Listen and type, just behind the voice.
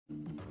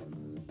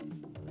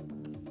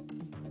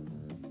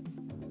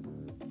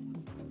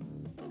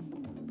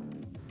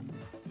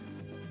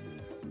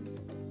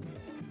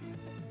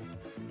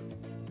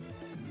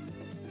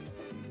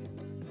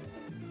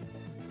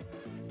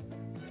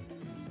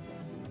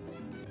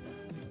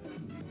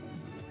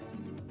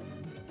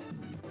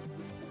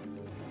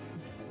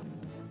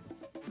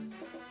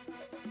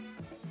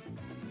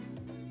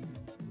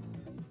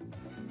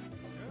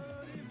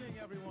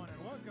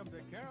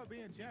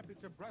Caribbean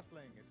Championship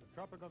Wrestling. It's a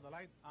tropical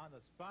delight on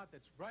the spot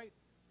that's bright,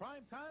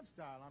 prime time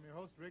style. I'm your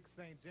host, Rick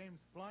St. James,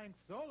 flying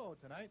solo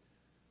tonight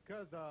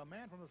because the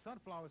man from the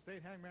Sunflower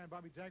State, Hangman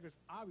Bobby Jaggers,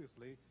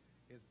 obviously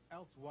is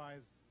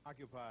elsewise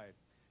occupied.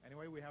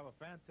 Anyway, we have a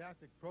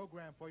fantastic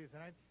program for you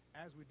tonight,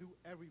 as we do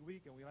every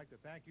week, and we'd like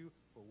to thank you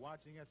for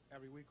watching us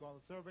every week. All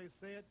the surveys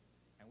say it,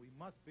 and we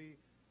must be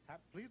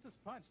pleased as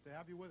punch to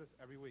have you with us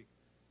every week.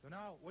 So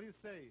now, what do you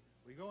say?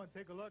 We go and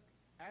take a look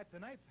at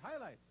tonight's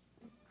highlights.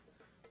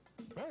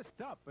 First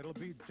up, it'll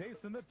be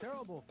Jason the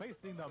Terrible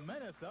facing the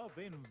menace of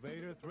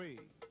Invader 3.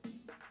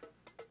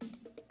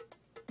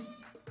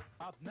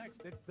 Up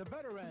next, it's the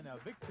veteran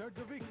Victor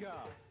Jovica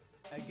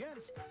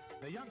against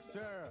the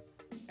youngster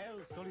El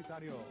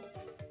Solitario.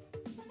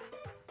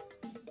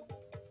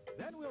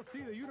 Then we'll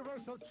see the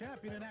Universal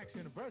Champion in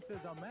action versus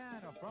a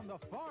man from the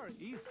Far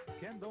East,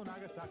 Kendo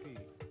Nagasaki.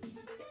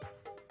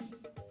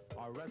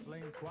 Our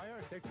Wrestling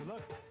Choir takes a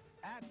look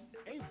at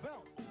a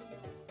belt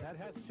that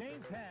has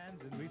changed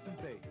hands in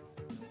recent days.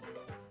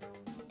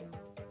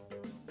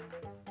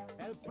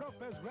 El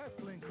Profe's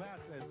wrestling class,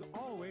 as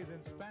always in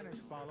Spanish,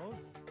 follows.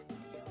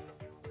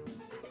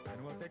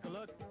 And we'll take a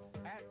look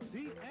at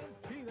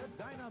TNT, the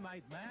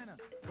Dynamite Man,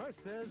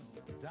 versus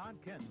Don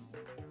Kent.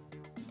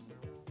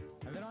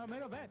 And then our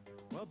main event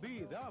will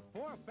be the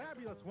four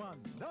fabulous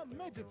ones, the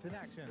Midgets in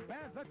action.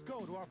 Fans, let's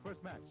go to our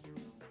first match.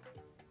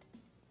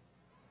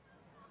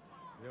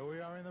 Here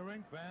we are in the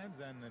ring, fans,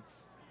 and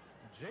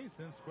it's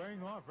Jason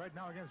squaring off right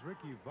now against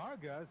Ricky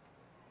Vargas.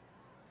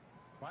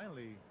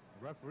 Finally,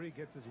 referee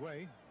gets his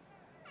way.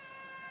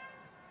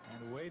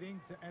 And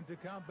waiting to enter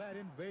combat,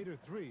 Invader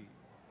 3.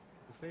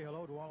 To say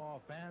hello to all our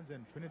fans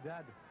in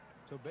Trinidad,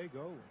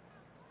 Tobago.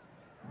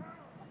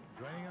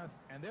 Joining us,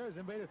 and there's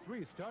Invader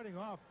 3 starting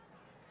off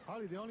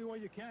probably the only way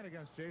you can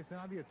against Jason,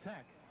 on the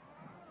attack.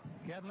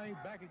 Can't lay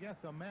back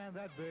against a man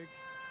that big,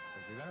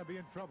 because you're going to be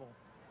in trouble.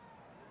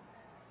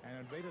 And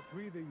Invader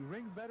 3, the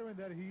ring veteran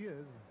that he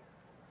is,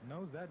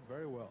 knows that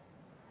very well.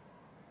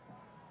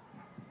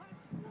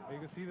 You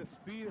can see the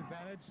speed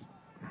advantage.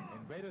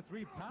 Invader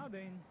 3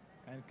 pounding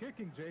and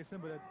kicking Jason,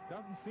 but it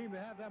doesn't seem to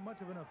have that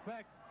much of an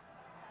effect.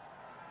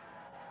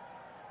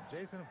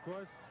 Jason, of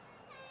course,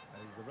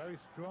 has a very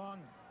strong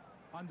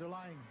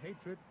underlying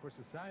hatred for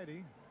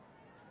society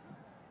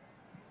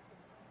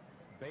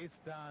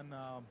based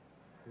on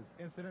his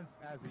incidents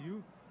as a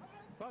youth,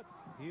 but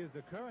he is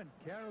the current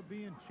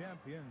Caribbean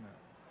champion.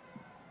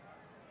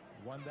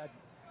 Won that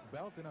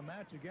belt in a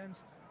match against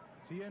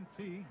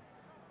TNT.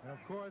 And of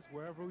course,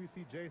 wherever we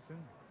see Jason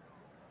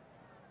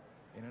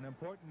in an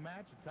important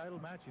match, a title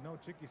match, you know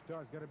Chicky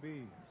Starr is going to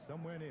be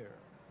somewhere near.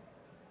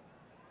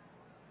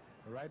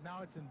 But right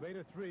now it's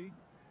Invader 3.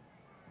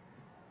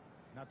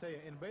 And I'll tell you,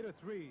 Invader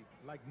 3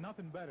 like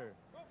nothing better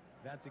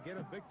than to get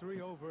a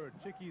victory over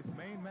Chicky's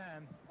main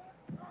man,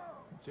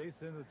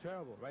 Jason the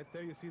Terrible. Right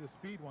there you see the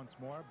speed once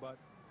more, but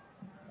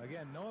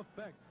again, no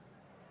effect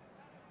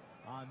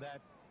on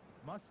that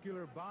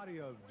muscular body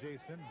of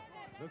Jason.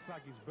 Looks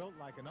like he's built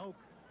like an oak.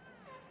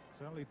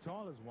 Certainly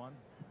tall as one.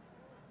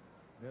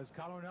 There's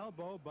collar and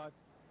elbow, but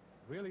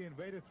really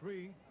Invader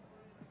 3.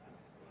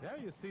 There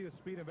you see the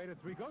speed. Invader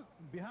 3 goes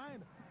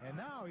behind, and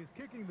now he's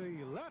kicking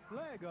the left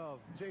leg of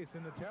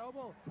Jason the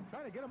Terrible,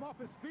 trying to get him off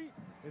his feet.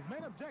 His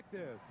main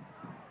objective.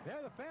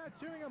 There the fans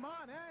cheering him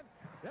on, and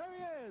there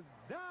he is.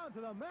 Down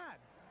to the mat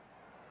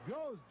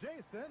goes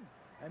Jason,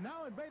 and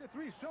now Invader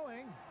 3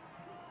 showing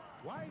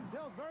why he's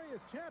held various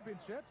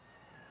championships.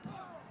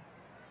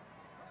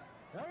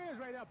 There he is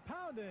right now,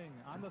 pounding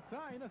on the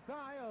thigh, inner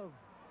thigh of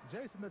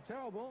Jason the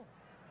Terrible.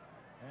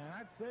 And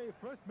I'd say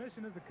first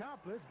mission is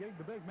accomplished, getting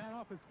the big man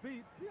off his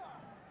feet.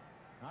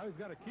 Now he's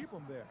got to keep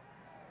him there.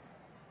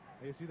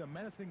 You see the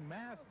menacing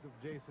mask of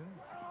Jason.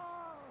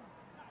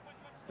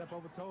 Step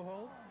over toe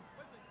hold.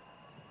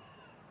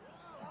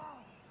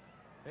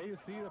 There you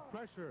see the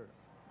pressure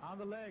on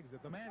the legs.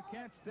 If the man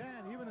can't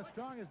stand, even as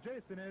strong as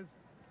Jason is,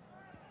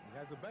 he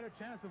has a better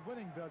chance of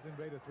winning, does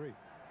Invader 3.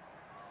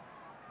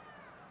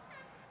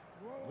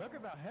 Look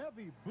at the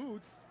heavy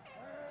boots,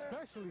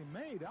 specially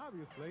made,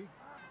 obviously.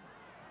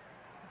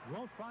 You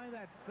won't find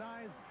that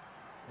size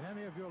in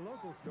any of your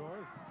local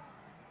stores.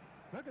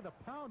 Look at the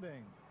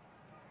pounding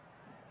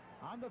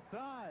on the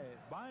thigh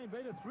by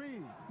Invader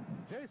 3.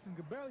 Jason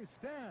could barely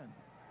stand.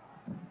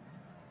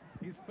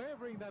 He's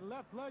favoring that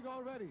left leg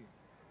already.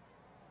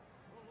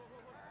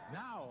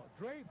 Now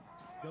drapes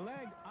the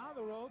leg on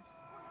the ropes.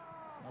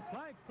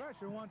 Applying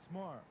pressure once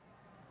more.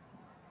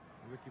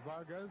 Ricky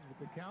Vargas with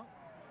the count.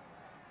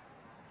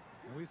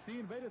 And we see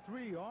Invader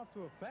 3 off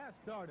to a fast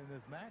start in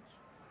this match.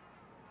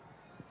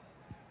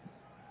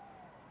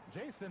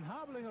 Jason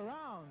hobbling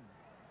around.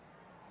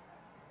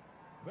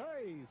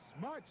 Very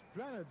smart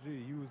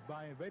strategy used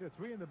by Invader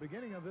 3 in the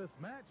beginning of this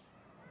match.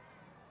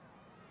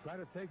 Try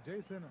to take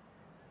Jason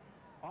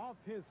off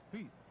his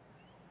feet.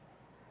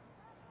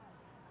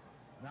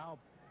 Now,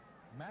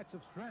 match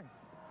of strength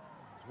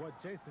is what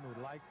Jason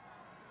would like.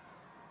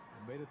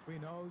 Invader 3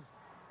 knows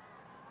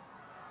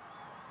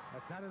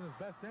that's not in his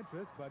best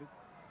interest, but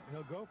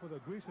he'll go for the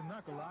Grecian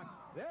knuckle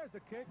lock. There's the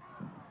kick.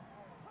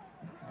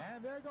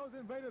 And there goes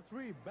Invader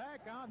 3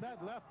 back on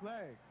that left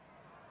leg.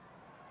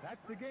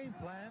 That's the game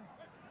plan.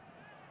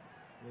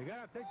 You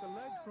got to take the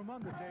legs from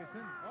under,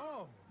 Jason.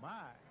 Oh,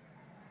 my.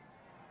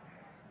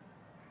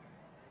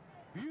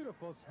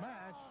 Beautiful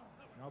smash.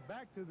 Now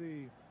back to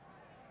the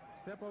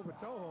step over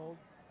toe hold.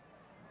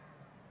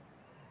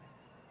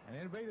 And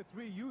Invader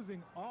 3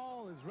 using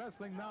all his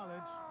wrestling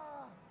knowledge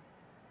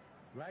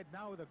right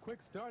now with a quick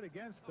start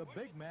against the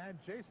big man,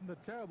 Jason the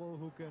Terrible,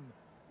 who can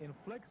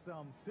inflict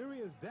some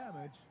serious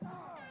damage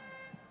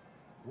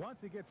once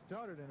he gets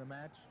started in a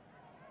match.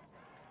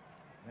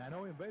 And I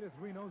know Invader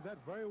 3 knows that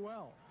very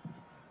well.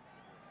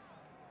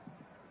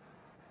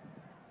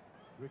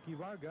 Ricky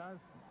Vargas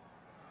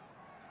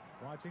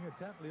watching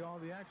intently all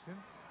the action.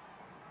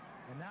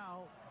 And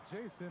now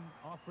Jason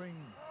offering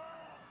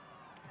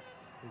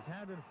his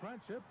hand in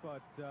friendship,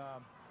 but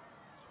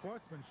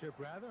sportsmanship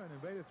rather, and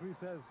Invader 3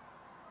 says,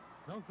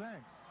 no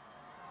thanks.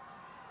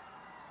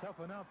 It's tough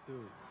enough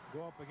to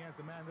go up against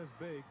a man this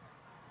big.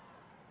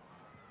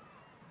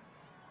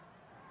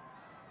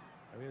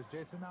 There is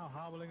Jason now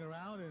hobbling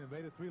around, and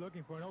Invader 3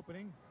 looking for an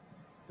opening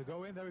to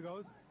go in. There he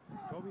goes.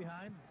 Go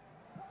behind.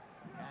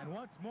 And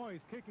once more,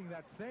 he's kicking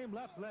that same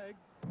left leg.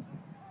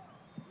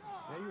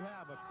 There you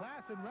have a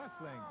class in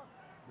wrestling.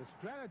 The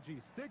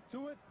strategy, stick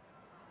to it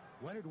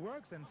when it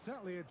works, and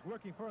certainly it's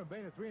working for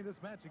Invader 3 in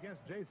this match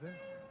against Jason.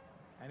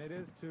 And it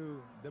is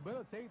to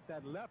debilitate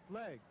that left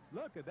leg.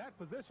 Look at that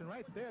position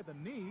right there, the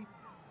knee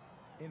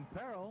in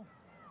peril.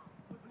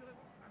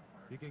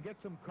 You can get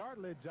some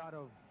cartilage out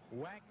of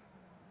whack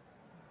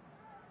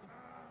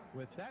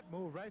with that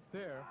move right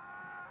there.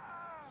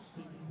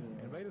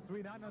 Invader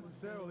 3 not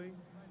necessarily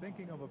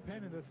thinking of a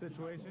pin in this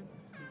situation.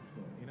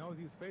 He knows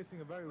he's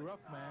facing a very rough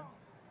man.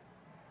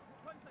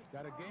 He's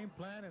got a game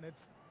plan, and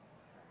it's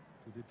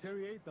to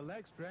deteriorate the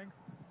leg strength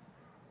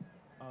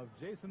of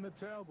Jason the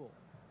Terrible.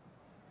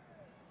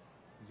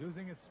 He's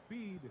using his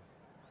speed.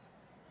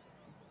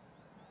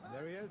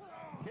 There he is,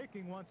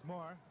 kicking once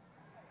more.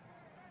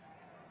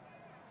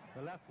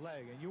 The left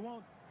leg, and you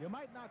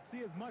might not see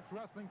as much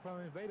wrestling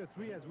from Invader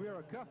 3 as we are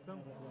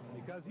accustomed,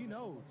 because he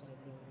knows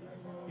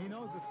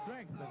the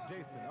strength of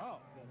Jason. Oh,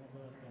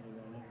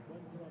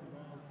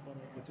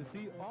 but you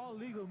see all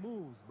legal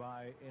moves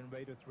by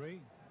Invader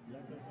 3.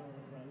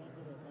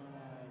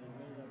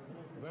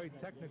 Very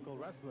technical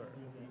wrestler.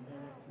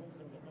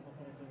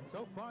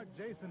 So far,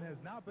 Jason has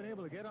not been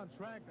able to get on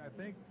track. I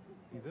think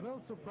he's a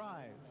little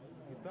surprised.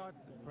 He thought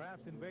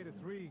perhaps Invader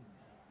 3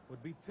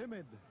 would be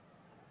timid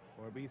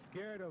or be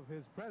scared of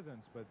his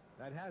presence, but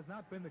that has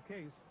not been the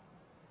case.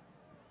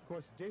 Of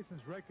course,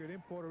 Jason's record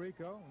in Puerto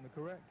Rico and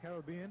the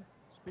Caribbean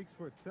speaks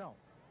for itself.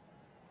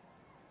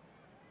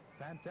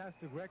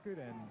 Fantastic record,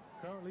 and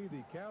currently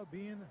the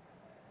Caribbean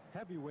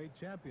heavyweight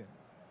champion.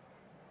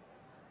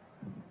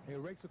 He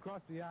rakes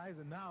across the eyes,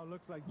 and now it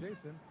looks like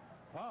Jason,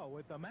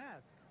 with the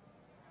mask.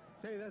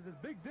 Say, there's a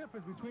big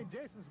difference between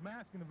Jason's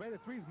mask and Invader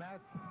 3's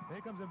mask. Here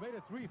comes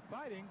Invader 3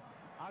 fighting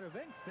out of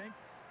instinct.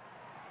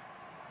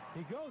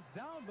 He goes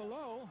down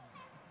below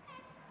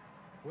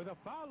with a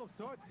foul of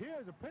sorts.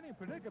 Here's a pinning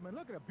predicament.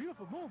 Look at a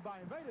beautiful move by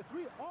Invader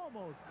 3.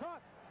 Almost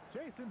caught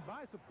Jason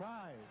by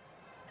surprise.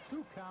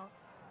 2 count.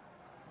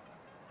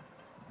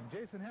 And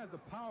Jason has the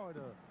power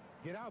to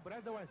get out. But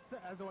as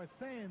I was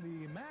saying,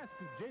 the mask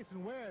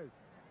Jason wears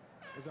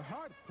is a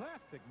hard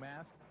plastic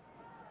mask.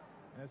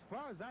 And as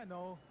far as I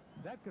know,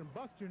 that can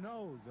bust your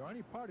nose or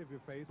any part of your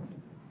face.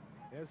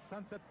 There's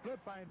sunset flip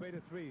by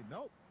Invader 3.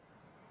 Nope.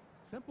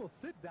 Simple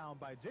sit down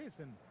by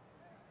Jason.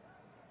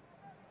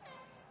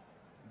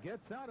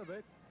 Gets out of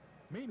it.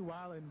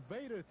 Meanwhile,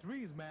 Invader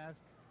 3's mask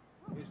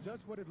is just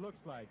what it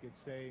looks like.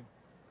 It's a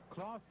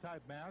cloth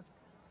type mask.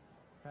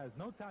 Has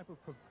no type of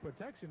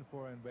protection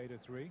for Invader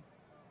 3.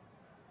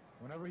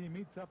 Whenever he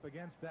meets up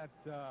against that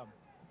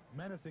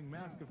menacing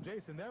mask of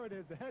Jason, there it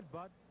is, the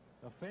headbutt,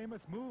 a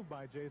famous move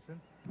by Jason.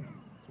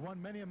 He's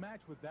won many a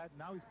match with that.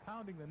 Now he's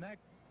pounding the neck.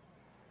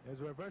 There's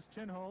a reverse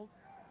chin hold.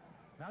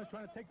 Now he's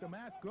trying to take the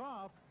mask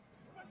off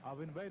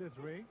of Invader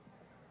 3.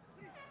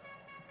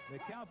 They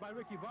count by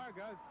Ricky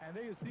Vargas, and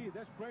there you see a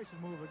desperation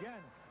move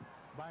again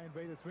by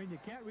Invader 3, and you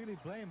can't really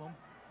blame him.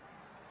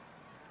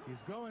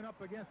 He's going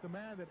up against a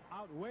man that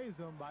outweighs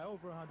him by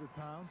over 100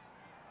 pounds.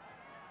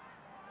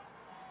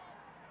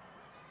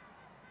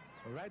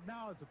 But right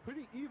now, it's a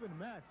pretty even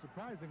match,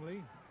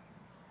 surprisingly.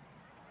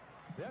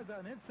 There's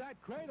an inside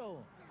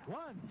cradle. 1,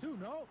 2,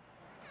 no.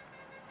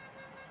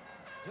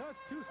 Just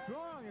too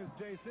strong is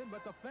Jason,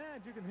 but the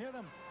fans, you can hear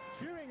them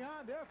cheering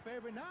on their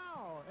favor.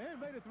 Now,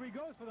 Invader 3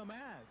 goes for the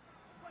mask.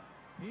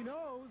 He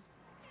knows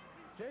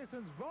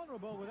Jason's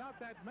vulnerable without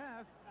that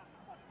mask,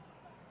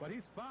 but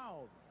he's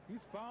fouled.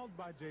 He's fouled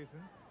by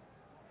Jason.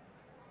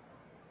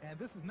 And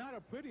this is not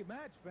a pretty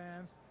match,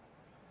 fans.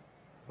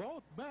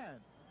 Both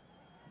men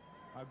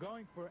are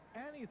going for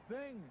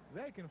anything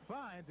they can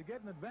find to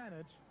get an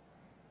advantage.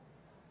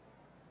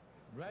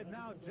 Right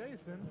now,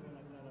 Jason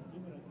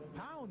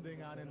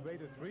pounding on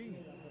Invader 3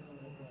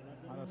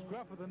 on a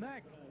scruff of the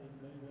neck.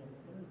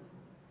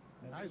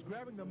 Now he's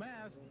grabbing the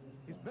mask.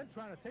 He's been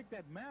trying to take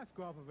that mask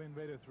off of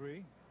Invader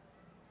 3.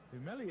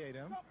 humiliate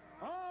him.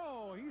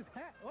 Oh,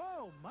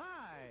 oh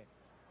my!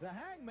 The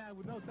Hangman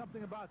would know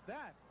something about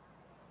that.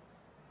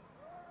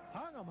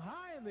 Hung him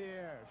high in the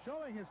air,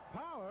 showing his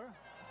power.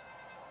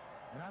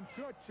 And I'm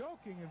sure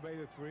choking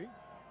Invader 3.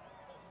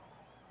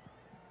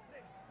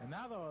 And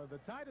now the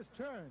tide has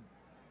turned,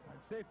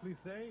 I'd safely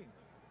say,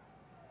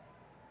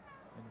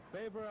 in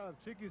favor of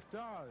Chicky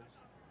Starr's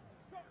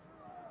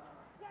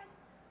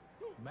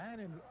man.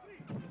 And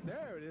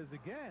there it is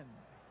again.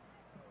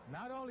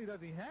 Not only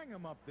does he hang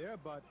him up there,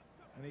 but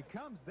when he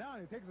comes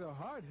down, he takes a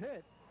hard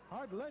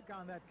lick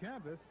on that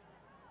canvas.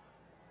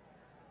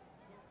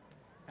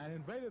 And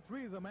Invader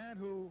 3 is a man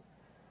who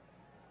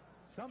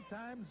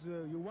sometimes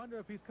you wonder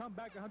if he's come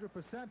back 100%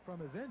 from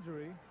his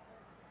injury.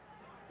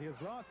 He has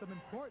lost some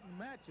important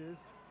matches,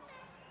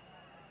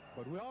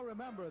 but we all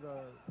remember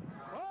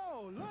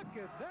oh, look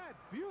at that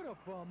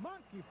beautiful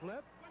monkey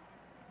flip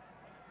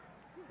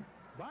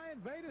by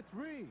Invader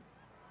 3.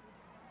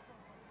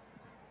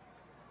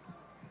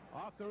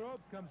 Off the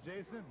ropes comes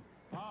Jason.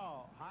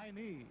 Oh, high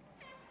knee.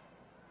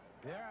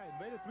 There,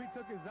 Invader 3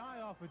 took his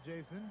eye off of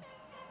Jason.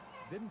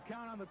 Didn't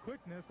count on the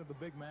quickness of the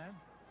big man.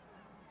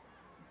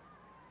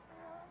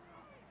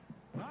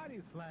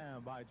 Body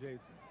slam by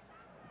Jason.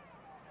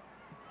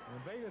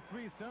 Invader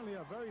 3 certainly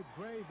a very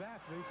brave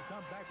athlete to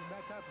come back from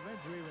that type of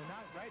injury. And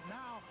not right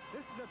now.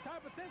 This is the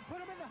type of thing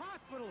put him in the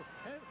hospital.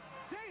 And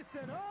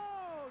Jason,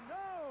 oh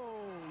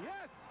no,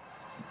 yes.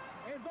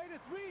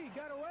 Invader 3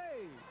 got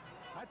away.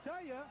 I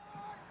tell you,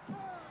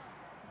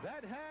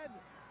 that had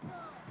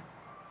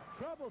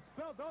trouble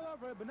spelt all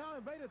over it, but now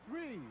Invader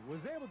 3 was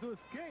able to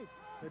escape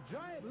the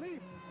giant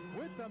leap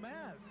with the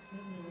mask.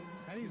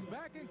 And he's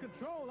back in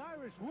control.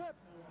 Irish whip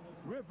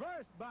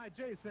reversed by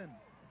Jason.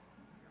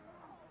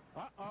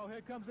 Uh-oh,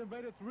 here comes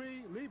Invader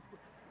 3. Leap.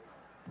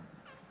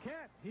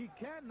 He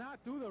cannot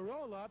do the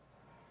roll-up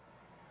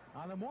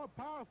on the more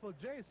powerful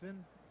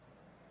Jason.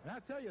 And I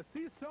tell you,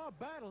 seesaw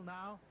battle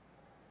now.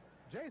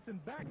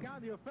 Jason back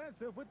on the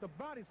offensive with the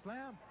body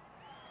slam.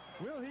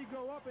 Will he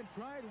go up and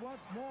try it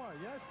once more?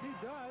 Yes, he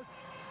does.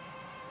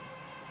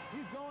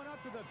 He's going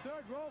up to the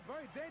third rope.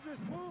 Very dangerous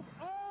move.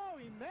 Oh,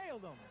 he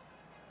nailed him.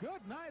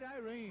 Good night,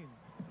 Irene.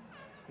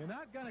 You're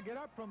not going to get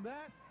up from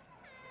that.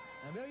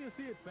 And there you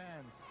see it,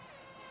 fans.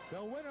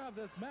 The winner of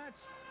this match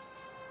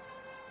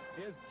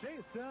is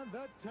Jason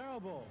the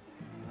Terrible.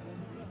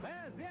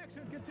 Fans, the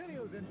action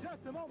continues in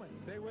just a moment.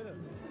 Stay with us.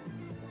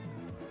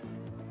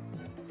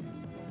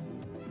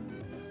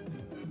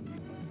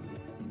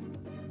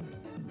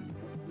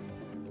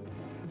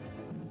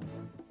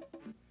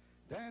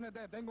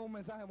 TNT, tengo un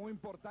mensaje muy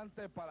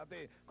importante para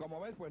ti. Como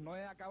ves, pues no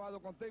he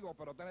acabado contigo,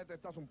 pero TNT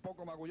estás un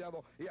poco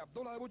magullado y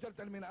Abdullah the Butcher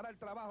terminará el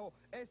trabajo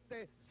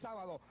este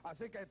sábado.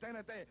 Así que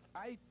TNT,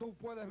 ahí tú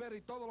puedes ver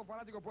y todos los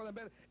fanáticos pueden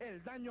ver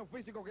el daño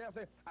físico que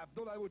hace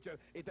Abdullah the Butcher.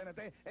 Y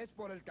TNT es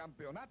por el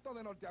campeonato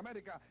de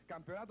Norteamérica,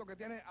 campeonato que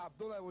tiene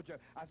Abdullah the Butcher.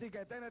 Así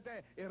que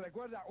TNT, y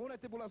recuerda una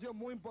estipulación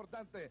muy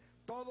importante,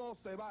 todo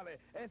se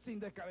vale, es sin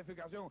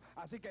descalificación.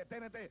 Así que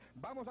TNT,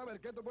 vamos a ver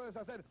qué tú puedes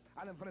hacer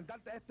al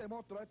enfrentarte a este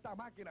monstruo, a esta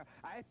máquina,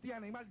 a este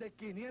animal de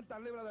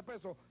 500 libras de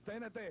peso.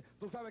 TNT,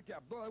 tú sabes que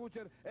Abdullah the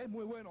Butcher es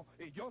muy bueno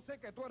y yo sé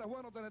que tú eres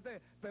bueno,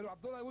 TNT, pero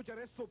Abdullah the Butcher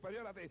es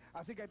superior a ti.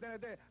 Así que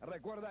TNT,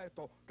 recuerda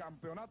esto,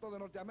 campeonato de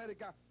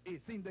Norteamérica y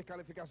sin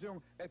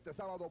descalificación este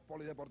sábado,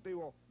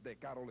 Polideportivo de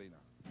Carolina.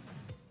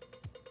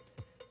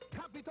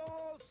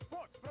 Capitol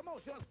Sports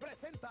Promotions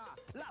presenta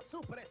las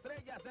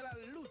superestrellas de la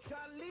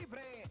lucha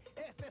libre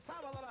este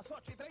sábado a las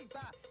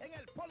 8:30 en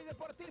el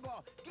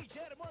Polideportivo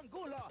Guillermo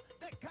Angulo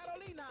de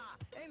Carolina,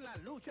 en la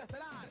lucha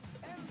estelar,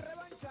 en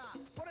revancha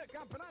por el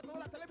campeonato de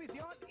la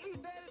televisión y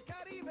del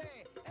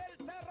Caribe.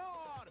 El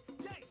terror,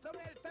 Jason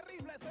el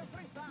Terrible se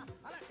enfrenta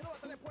a la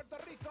Krooffat de Puerto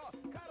Rico,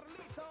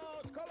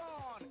 Carlitos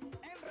Colón.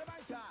 En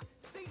revancha,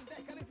 sin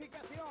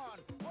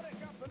descalificación, por el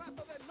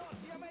campeonato de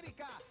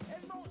Norteamérica,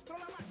 el monstruo,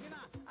 la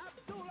máquina,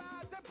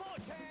 Abdullah the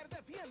Butcher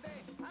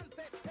defiende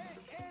ante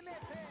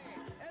TNT.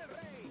 El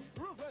rey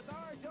Rufus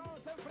R.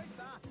 Jones se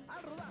enfrenta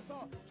al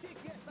rudazo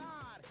Chicky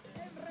Starr.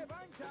 En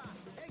revancha,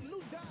 en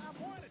lucha a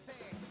muerte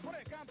por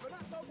el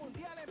campeonato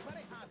mundial en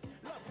parejas,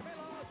 los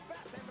gemelos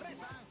Batten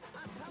retan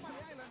a Tama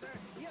the Islander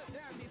y el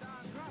Dandy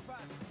Don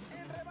Krooffat.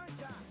 En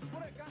revancha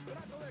por el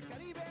campeonato del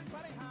Caribe en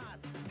parejas,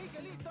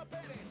 Miguelito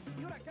Perez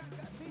y Huracan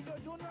Castillo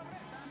Jr.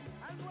 retan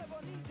al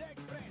nuevo Ninja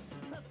Express,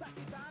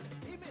 Sasaki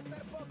y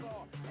Mr.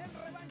 Pogo. En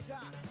revancha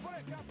por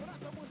el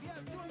campeonato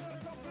mundial junior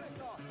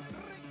completo,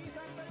 Ricky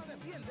Santana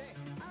defiende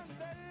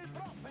ante el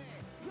Profe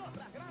y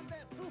otras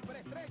grandes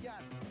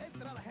superestrellas.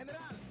 Entrada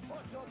general,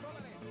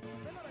 $8.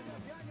 Menores de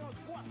 11 años,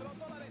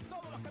 $4.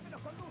 Todos los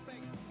caminos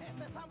conducen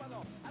este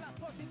sábado a las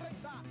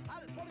 8:30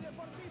 al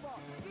Polideportivo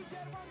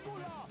Guillermo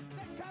Angulo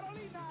de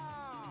Carolina.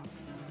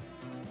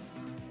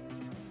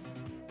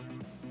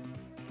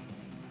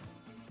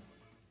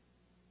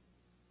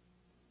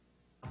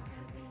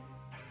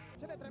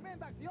 Tiene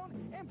tremenda acción.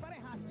 Exhibición en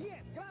parejas.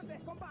 10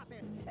 grandes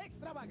combates.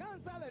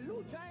 Extravaganza de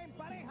lucha en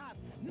parejas.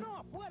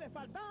 No puede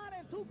faltar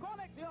en tu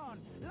colección.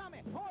 La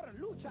mejor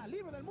lucha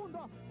libre del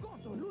mundo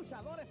con tus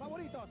luchadores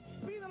favoritos.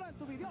 Pídelo en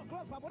tu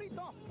videoclub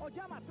favorito o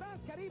llama a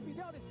Transcarib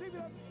Video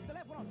Distributor.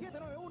 Teléfono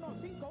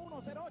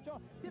 791-5108,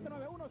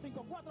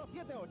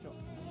 791-5478.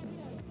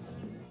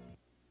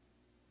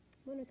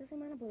 Bueno, esta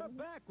semana We're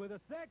back with a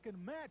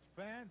second match,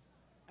 fans.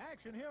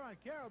 Action here on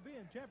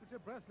Caribbean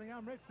Championship Wrestling.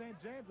 I'm Rick St.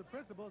 James, the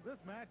principal. This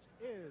match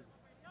is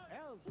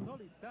El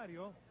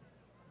Solitario,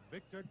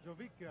 Victor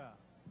Jovica.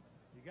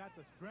 You got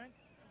the strength,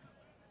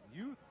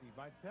 youth, the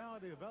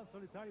vitality of El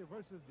Solitario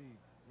versus the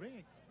ring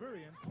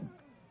experience,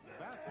 the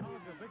vast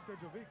knowledge of Victor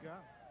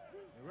Jovica.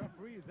 The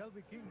referee is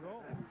Elvi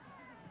Kingo.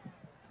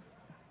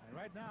 And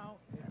right now,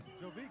 it's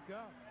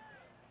Jovica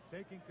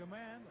taking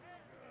command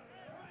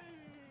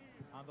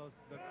on the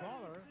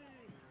caller,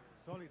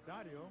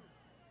 Solitario.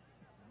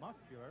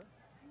 Muscular.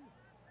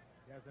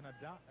 He has an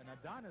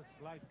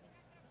Adonis-like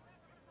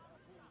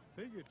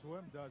figure to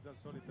him, does El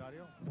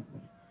Solitario.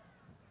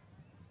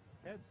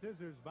 Head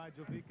scissors by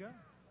Jovica.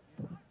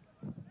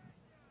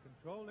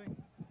 Controlling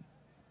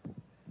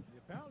the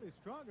apparently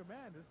stronger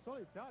man. This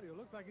Solitario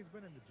looks like he's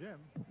been in the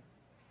gym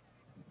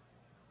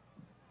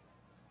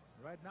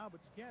right now,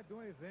 but you can't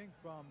do anything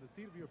from the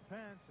seat of your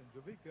pants. And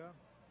Jovica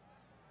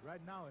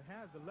right now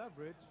has the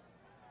leverage.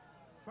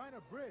 Trying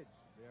to bridge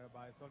there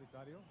by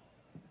Solitario.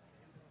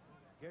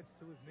 Gets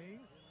to his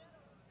knees.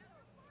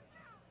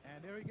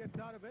 And there he gets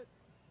out of it.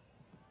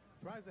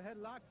 Tries a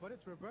headlock, but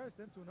it's reversed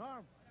into an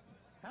arm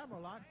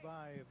hammerlock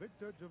by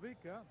Victor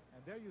Jovica.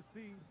 And there you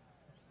see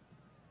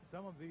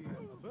some of the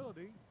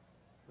ability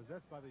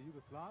possessed by the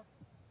Yugoslav,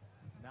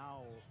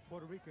 now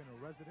Puerto Rican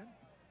resident.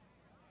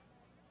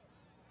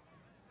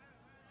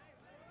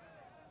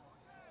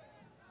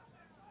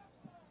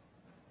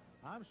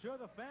 I'm sure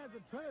the fans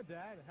in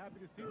Trinidad are happy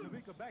to see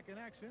Jovica back in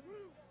action.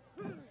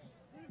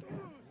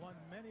 Won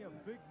many a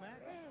big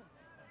match,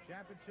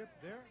 championships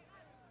there.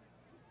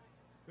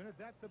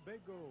 Trinidad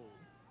Tobago.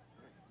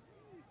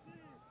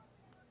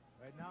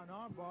 Right now an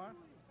armbar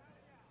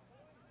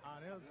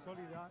on El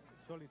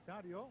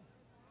Solitario,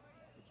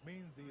 which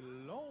means the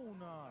lone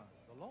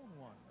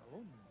one,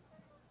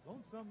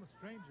 lonesome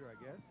stranger, I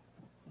guess.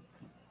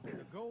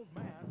 With a gold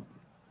mask.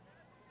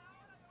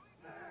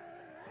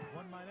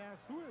 One might ask,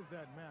 who is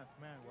that masked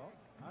man? Well,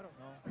 I don't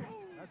know.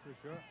 That's for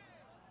sure.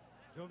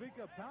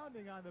 Jovica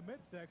pounding on the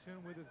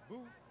midsection with his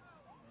boot.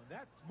 And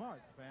that's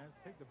smart, fans.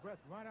 Take the breath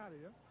right out of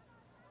you.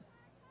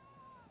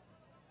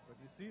 But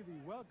you see the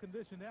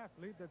well-conditioned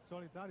athlete that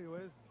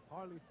Solitario is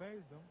hardly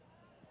fazed him.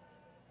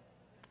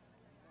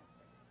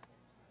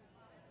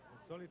 And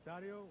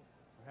Solitario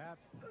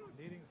perhaps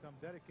needing some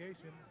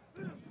dedication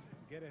to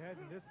get ahead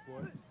in this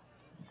sport.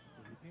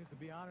 He seems to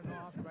be on and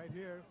off right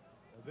here.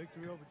 A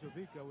victory over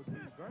Jovica would be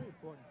very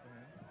important for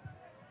him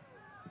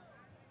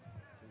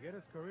to get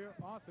his career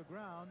off the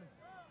ground.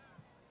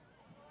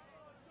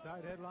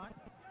 Side headlock.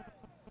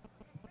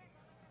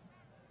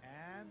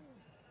 And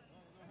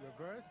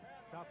reverse,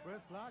 top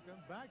wrist lock, and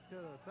back to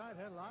the side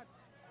headlock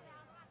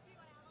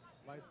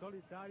by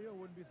Solitario.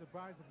 Wouldn't be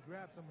surprised if he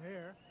grabbed some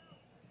hair.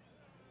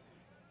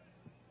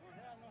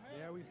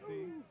 There we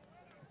see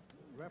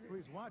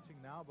referee's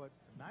watching now, but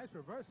a nice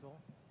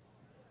reversal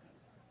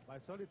by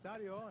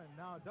Solitario, and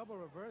now a double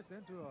reverse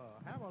into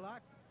a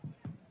hammerlock.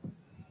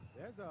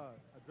 There's a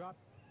drop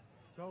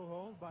toe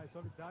hold by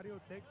Solitario,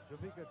 takes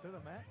Jovica to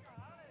the mat.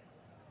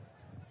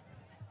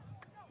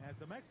 And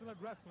some excellent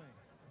wrestling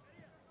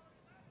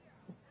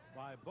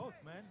by both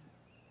men.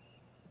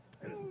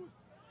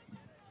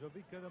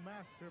 Jovica the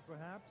master,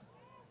 perhaps.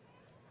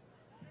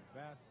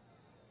 Vast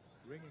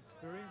ring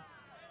experience.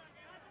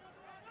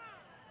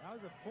 That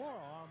was a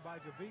forearm by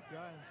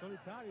Jovica, and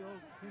Solitario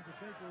seems to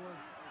think it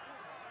was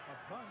a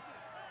punch.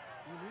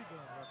 Illegal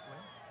in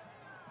wrestling.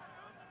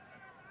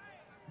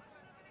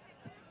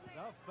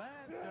 The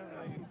fans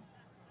certainly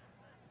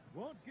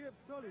won't give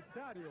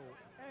Solitario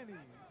any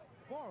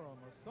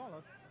forum or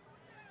solace.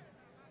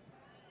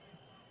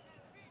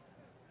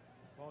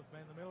 Both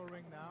men in the middle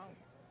ring now.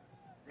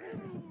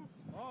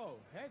 Oh,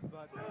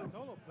 headbutt to the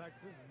solar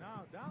plexus.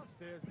 Now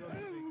downstairs goes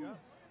Jovica.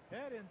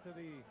 Head into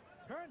the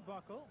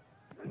turnbuckle.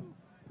 And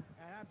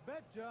I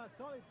bet you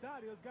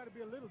Solitario's got to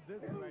be a little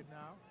dizzy right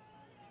now.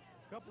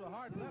 A couple of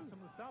hard lefts from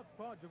the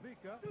southpaw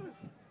Jovica.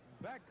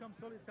 Back comes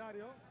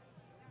Solitario.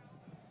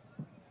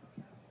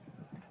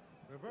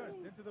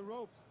 Reversed into the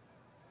ropes.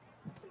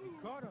 He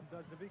caught him,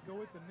 does Jovica,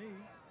 with the knee.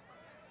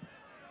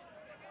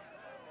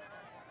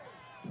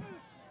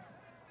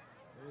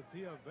 You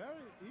see a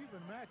very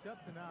even match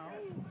up to now.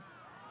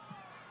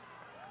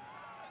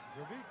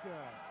 Jovica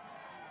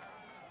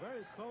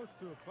very close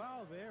to a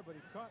foul there, but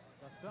he caught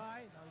the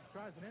thigh. Now he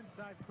tries an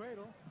inside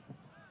cradle.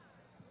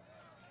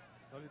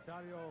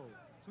 Solitario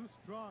too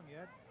strong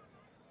yet.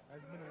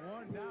 Hasn't been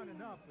worn down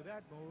enough for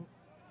that move.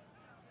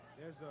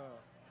 There's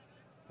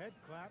a head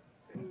clap.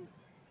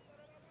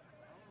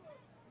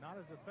 Not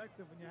as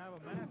effective when you have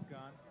a mask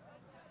on.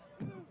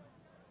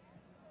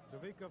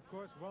 Jovica, of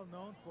course, well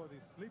known for the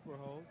sleeper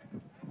hold.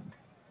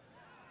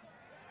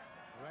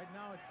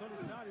 now it's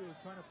Solitario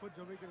who's trying to put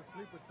Jovica to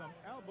sleep with some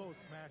elbow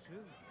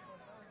smashes.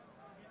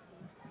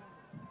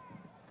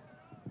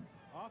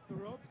 Off the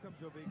ropes comes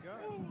Jovica.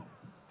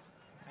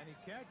 And he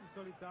catches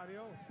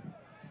Solitario.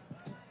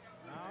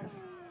 Now,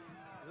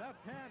 left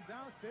hand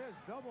downstairs,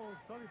 double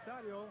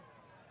Solitario.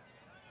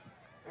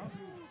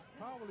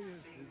 Probably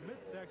his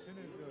midsection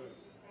is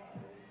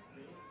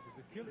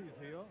his Achilles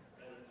heel.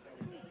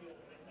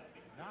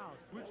 Now,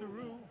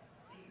 switcheroo.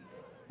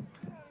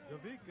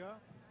 Jovica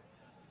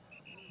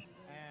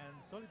and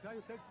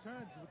Solitario take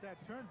turns with that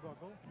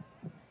turnbuckle.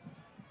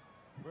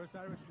 Reverse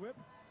Irish whip.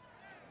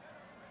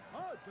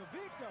 Oh,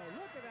 Jovica,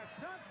 look at that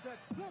sunset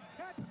flip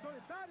catch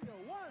Solitario.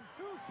 1,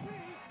 2, 3.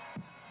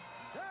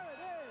 There it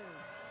is.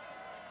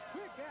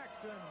 Quick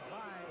action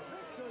by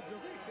Mr.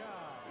 Jovica.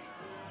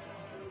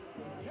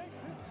 Takes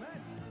this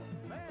match.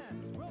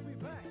 Fans will be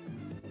back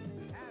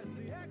as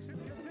the action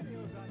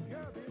continues on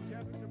Caribbean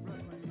Championship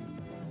Wrestling.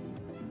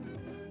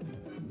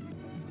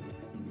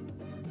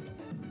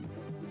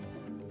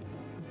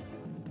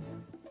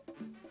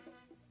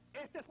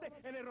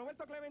 En el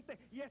Roberto Clemente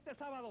y este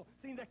sábado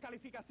sin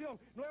descalificación,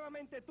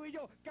 nuevamente tú y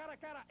yo cara a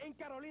cara en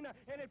Carolina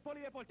en el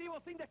Polideportivo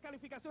sin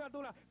descalificación.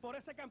 Abdullah, por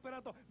ese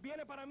campeonato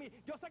viene para mí.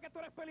 Yo sé que tú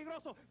eres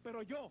peligroso,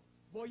 pero yo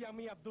voy a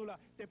mí, Abdullah.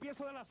 Te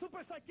pienso de la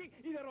Super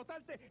Sidekick y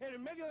derrotarte en el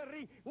medio del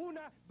ring.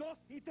 1, 2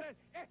 y 3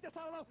 este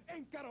sábado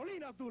en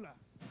Carolina, Abdullah.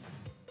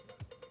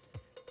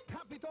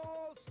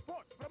 Capitol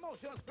Sports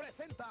Promotions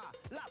presenta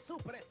las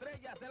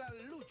superestrellas de la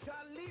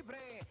lucha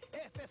libre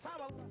este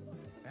sábado.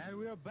 And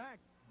we are back.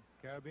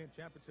 Caribbean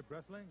Championship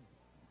Wrestling.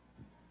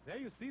 There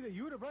you see the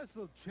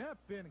Universal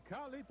Champion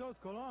Carlitos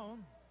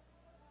Colon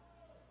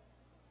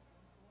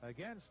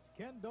against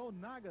Kendo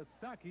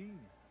Nagasaki,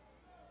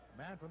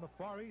 man from the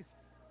Far East.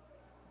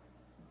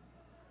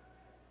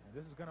 And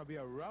this is going to be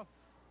a rough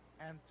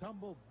and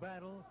tumble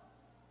battle.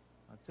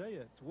 I'll tell you,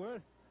 it's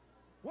worth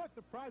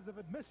the price of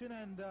admission,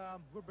 and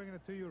we're bringing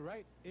it to you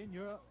right in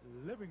your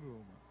living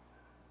room.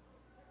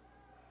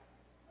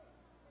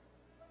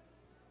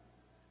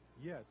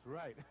 Yes,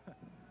 right.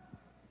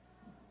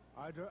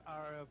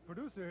 Our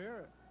producer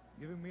here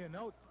giving me a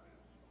note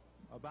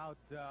about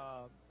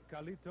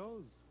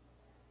Carlitos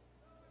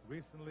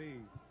recently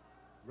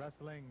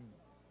wrestling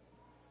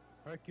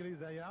Hercules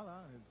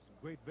Ayala, his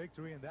great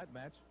victory in that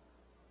match.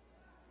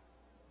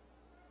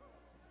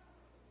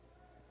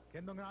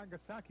 Kendo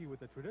Nagasaki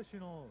with the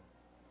traditional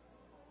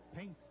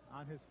paint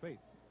on his face.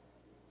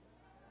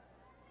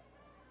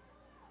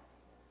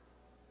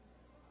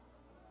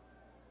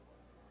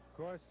 Of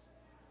course,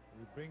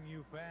 we bring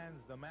you fans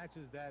the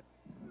matches that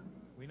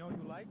we know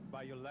you like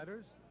by your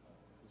letters.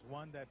 It's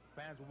one that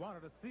fans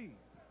wanted to see.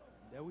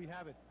 There we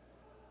have it.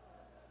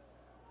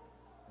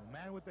 The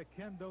man with the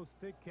kendo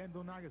stick,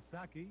 Kendo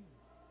Nagasaki,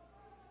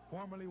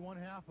 formerly one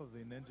half of the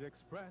Ninja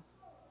Express.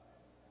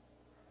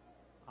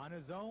 On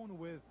his own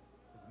with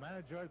his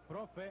manager,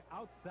 Profe,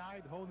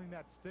 outside holding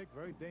that stick,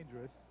 very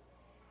dangerous.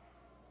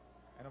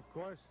 And of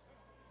course,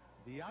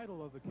 the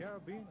idol of the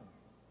Caribbean,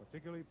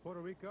 particularly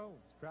Puerto Rico,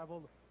 has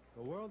traveled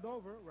the world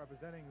over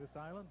representing this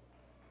island,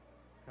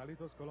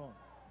 Carlitos Colon.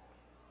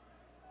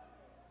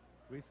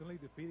 Recently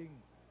defeating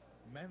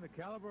men the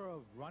caliber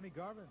of Ronnie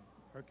Garvin,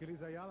 Hercules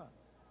Ayala,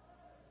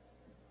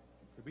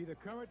 to be the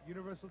current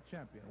Universal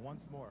Champion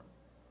once more.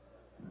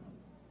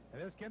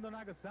 And there's Kendo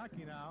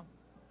Nagasaki now,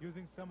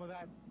 using some of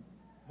that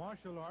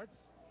martial arts,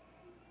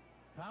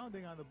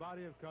 pounding on the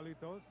body of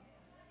Carlitos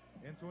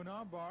into an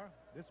armbar.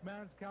 This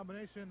man's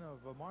combination of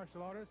a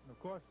martial artist and, of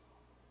course,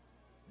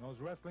 knows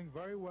wrestling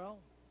very well.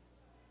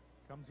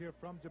 Comes here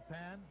from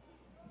Japan,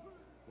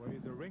 where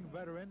he's a ring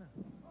veteran,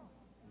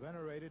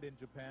 venerated in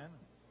Japan.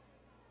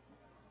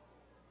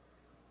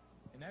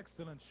 In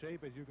excellent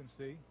shape, as you can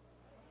see.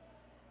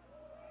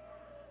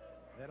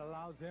 That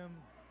allows him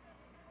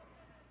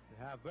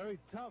to have very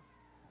tough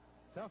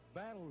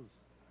battles.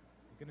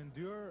 He can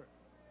endure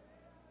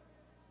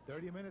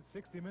 30 minutes,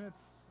 60 minutes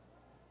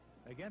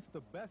against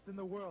the best in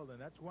the world, and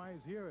that's why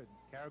he's here at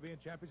Caribbean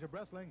Championship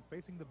Wrestling,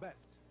 facing the best.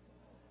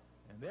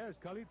 And there's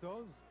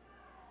Carlitos.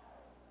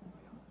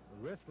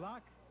 The wrist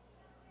lock,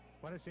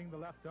 punishing the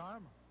left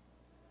arm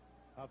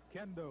of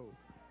Kendo.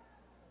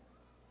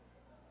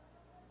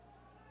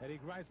 Eddie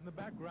Grice in the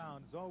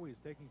background, as always,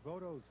 taking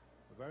photos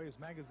for various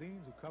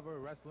magazines who cover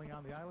wrestling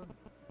on the island.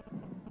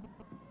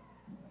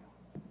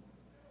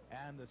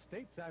 And the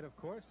stateside, of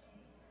course,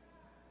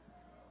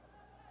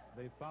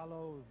 they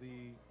follow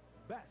the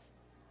best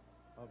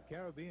of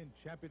Caribbean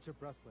Championship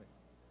Wrestling.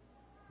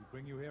 We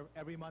bring you here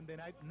every Monday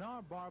night. An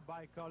armbar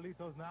by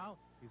Carlitos now.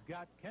 He's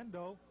got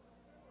Kendo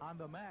on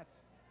the mat.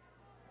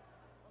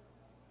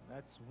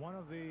 That's one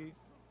of the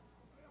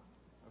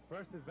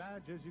first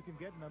advantages you can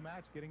get in a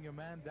match, getting your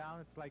man down.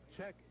 It's like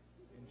check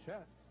in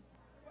chess.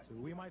 So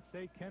we might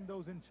say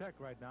Kendo's in check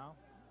right now.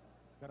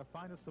 He's got to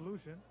find a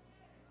solution.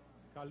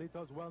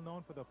 Carlitos well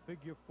known for the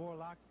figure 4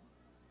 lock,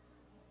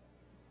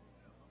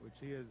 which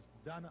he has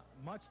done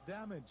much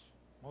damage.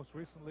 Most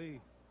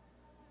recently,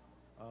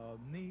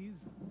 knees.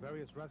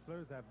 Various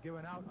wrestlers have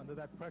given out under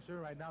that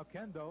pressure. Right now,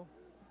 Kendo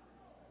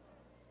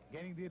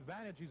gaining the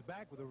advantage. He's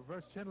back with a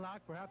reverse chin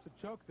lock, perhaps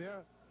a choke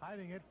there,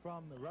 hiding it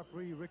from the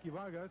referee, Ricky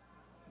Vargas.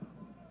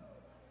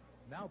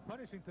 Now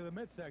punishing to the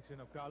midsection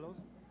of Carlos.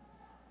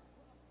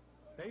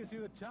 There you see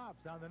the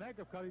chops on the neck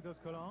of Carlitos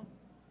Colon.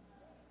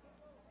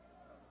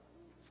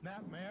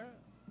 Snap mare.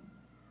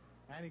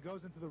 And he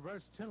goes into the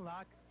reverse chin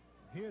lock.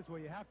 Here's where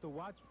you have to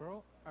watch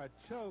for a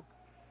choke.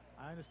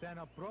 I understand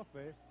how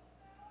Profe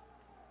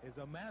is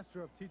a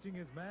master of teaching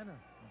his men. And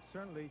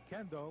certainly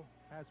Kendo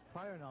has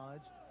prior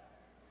knowledge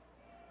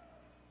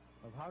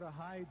of how to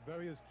hide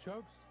various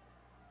chokes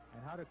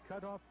and how to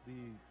cut off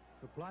the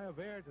supply of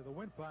air to the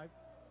windpipe.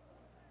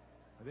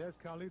 There's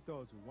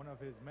Carlitos, one of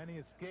his many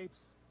escapes,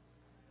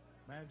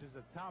 manages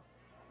the top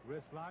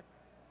wrist lock.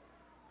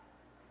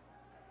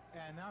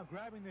 And now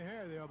grabbing the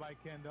hair there by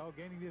Kendo,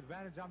 gaining the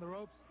advantage on the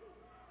ropes.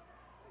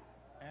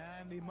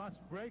 And he must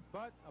break,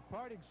 but a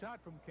parting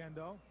shot from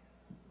Kendo.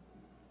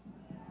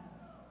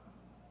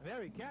 And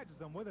there he catches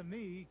him with a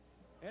knee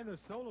in the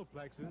solar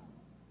plexus.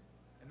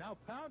 And now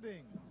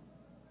pounding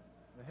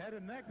the head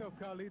and neck of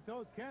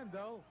Carlitos.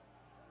 Kendo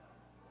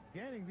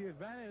gaining the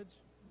advantage.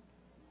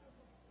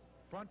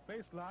 Front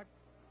face lock.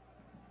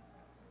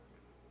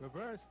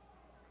 Reversed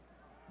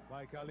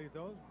by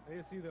Carlitos. There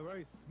you see the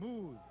very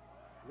smooth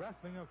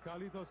wrestling of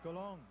Carlitos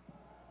Colon.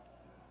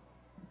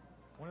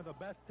 One of the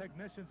best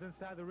technicians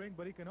inside the ring,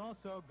 but he can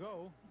also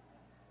go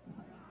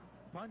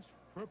punch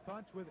for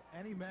punch with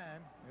any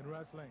man in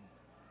wrestling.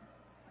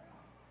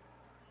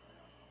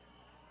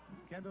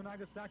 Kendo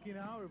Nagasaki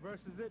now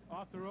reverses it.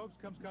 Off the ropes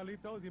comes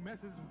Carlitos. He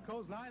misses with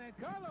clothesline, and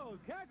Carlos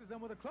catches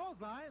him with a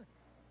clothesline.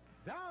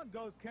 Down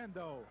goes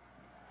Kendo.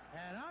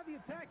 And on the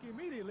attack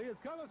immediately is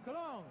Carlos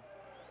Colon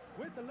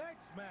with the leg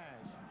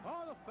smash.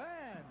 All the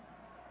fans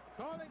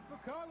calling for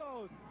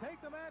Carlos.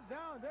 Take the man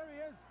down. There he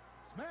is,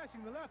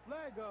 smashing the left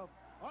leg of...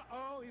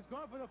 Uh-oh, he's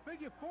going for the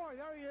figure four.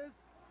 There he is.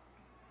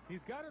 He's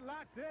got it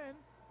locked in.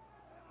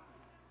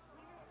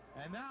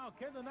 And now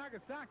Kendo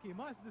Nagasaki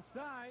must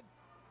decide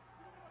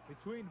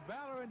between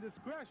valor and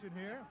discretion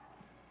here.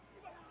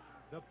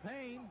 The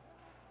pain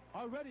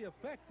already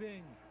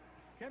affecting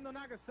Kendo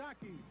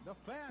Nagasaki. The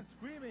fans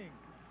screaming.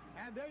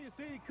 And there you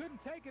see, he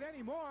couldn't take it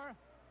anymore.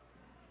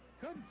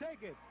 Couldn't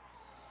take it.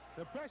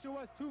 The pressure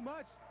was too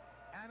much.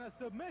 And a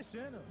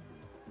submission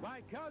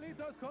by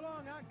Carlitos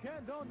Colon on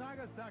Kendo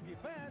Nagasaki.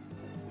 Fans,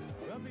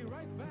 we'll be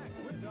right back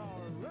with our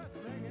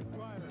Wrestling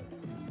Inquirer.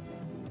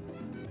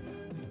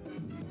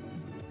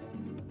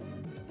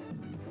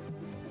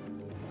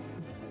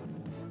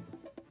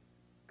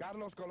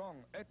 Carlos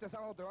Colon, este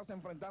sábado te vas a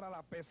enfrentar a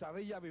la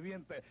pesadilla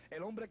viviente,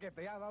 el hombre que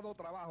te ha dado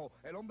trabajo,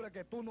 el hombre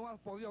que tú no has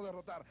podido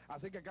derrotar.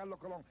 Así que Carlos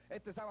Colon,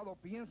 este sábado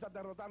piensas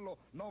derrotarlo,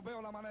 no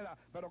veo la manera,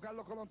 pero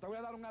Carlos Colon, te voy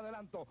a dar un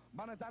adelanto.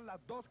 Van a estar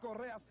las dos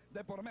correas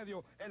de por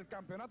medio, el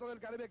campeonato del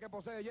Caribe que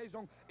posee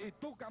Jason y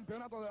tu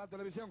campeonato de la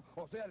televisión,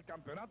 o sea, el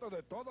campeonato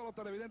de todos los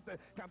televidentes,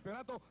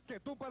 campeonato que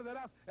tú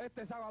perderás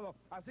este sábado.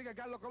 Así que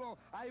Carlos Colon,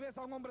 ahí ves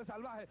a un hombre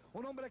salvaje,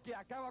 un hombre que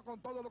acaba con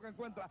todo lo que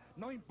encuentra,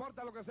 no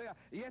importa lo que sea,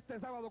 y este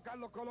sábado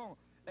Carlos Colon,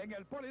 en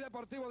el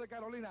Polideportivo de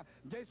Carolina,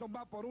 Jason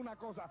va por una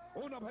cosa,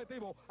 un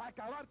objetivo,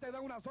 acabarte de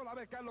una sola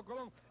vez, Carlos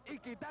Colon, y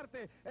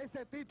quitarte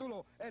ese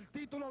título, el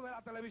título de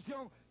la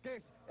televisión, que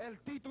es el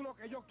título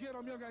que yo quiero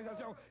en mi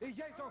organización, y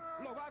Jason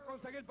lo va a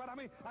conseguir para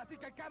mí. Así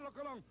que Carlos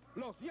Colon,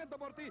 lo siento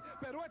por ti,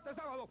 pero este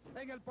sábado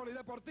en el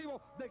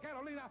Polideportivo de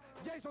Carolina,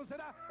 Jason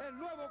será el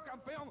nuevo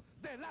campeón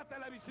de la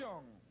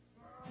televisión.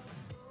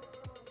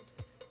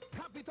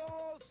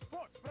 Capitol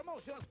Sports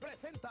Promotions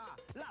presenta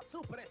las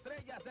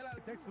superestrellas de la...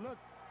 Takes a look.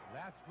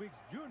 Last week's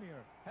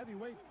junior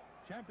heavyweight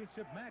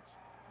championship match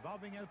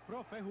involving El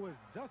Profe, who has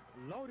just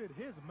loaded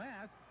his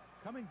mask,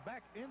 coming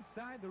back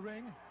inside the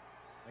ring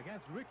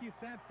against Ricky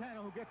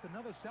Santana, who gets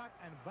another shot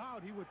and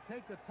vowed he would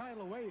take the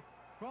title away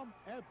from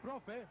El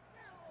Profe.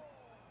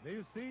 There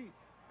you see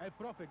El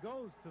Profe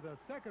goes to the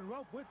second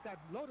rope with that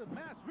loaded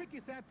mask.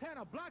 Ricky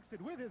Santana blocks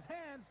it with his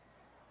hands,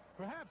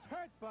 perhaps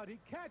hurt, but he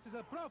catches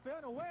El Profe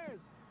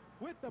unawares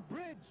with the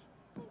bridge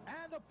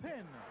and the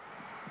pin.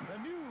 The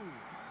new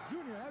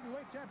junior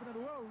heavyweight champion of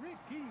the world,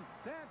 Ricky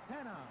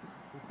Santana,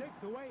 who takes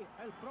away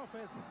El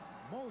Profe's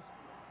most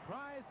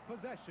prized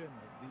possession,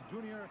 the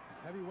junior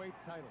heavyweight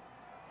title.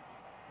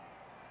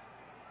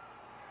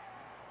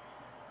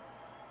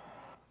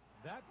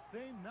 That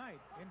same night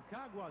in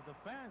Caguas, the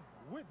fans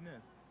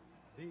witnessed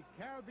the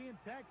Caribbean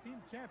Tag Team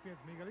Champions,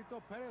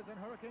 Miguelito, Perez, and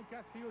Huracan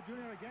Castillo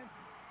Jr. against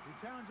the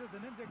challengers, the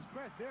Ninja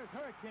Express. There's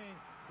Huracan,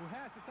 who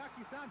has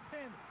Sasaki-san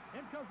pinned.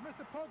 In comes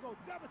Mr. Pogo,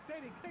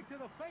 devastating kick to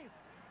the face.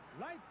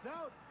 Lights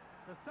out.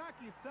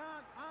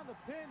 Sasaki-san on the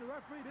pin. The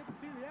referee didn't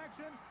see the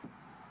action.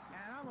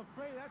 And I'm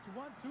afraid that's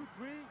 1, 2,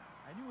 3.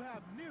 And you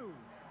have new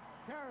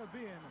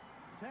Caribbean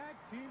Tag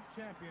Team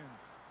Champions,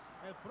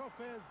 El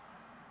Profe's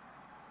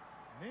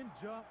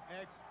Ninja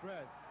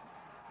Express.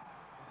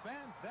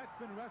 Fans, that's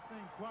been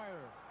Wrestling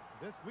Inquirer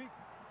this week.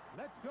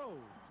 Let's go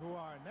to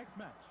our next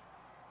match.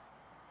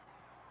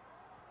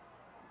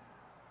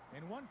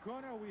 In one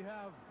corner, we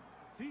have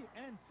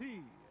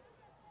TNT,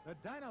 the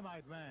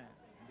Dynamite Man.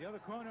 In the other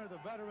corner, the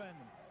veteran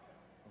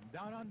from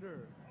down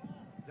under,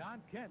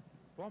 Don Kent,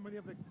 formerly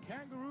of the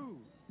Kangaroos,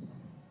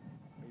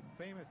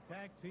 a famous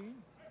tag team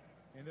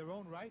in their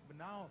own right, but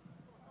now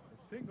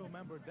a single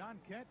member, Don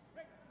Kent,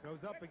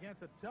 goes up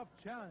against a tough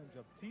challenge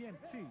of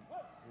TNT,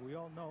 who we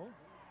all know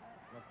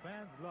the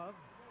fans love.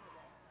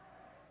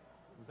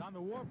 He's on the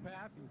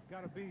warpath. He's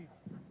got to be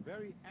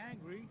very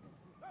angry.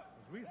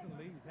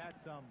 Recently, he's had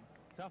some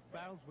tough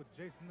battles with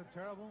Jason the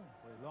Terrible,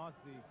 where he lost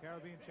the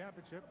Caribbean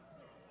Championship.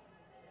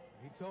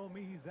 He told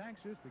me he's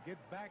anxious to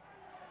get back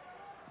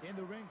in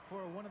the ring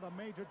for one of the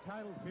major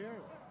titles here.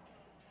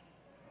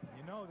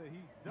 You know that he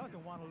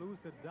doesn't want to lose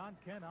to Don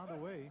Kent on the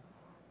way.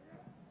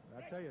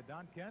 I tell you,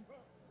 Don Kent,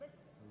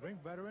 a ring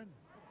veteran,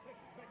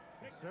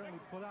 can certainly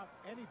pull out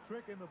any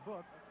trick in the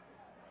book.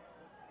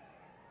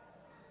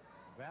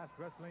 Vast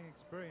wrestling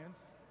experience.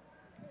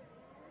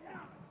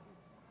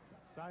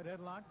 Side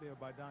headlock there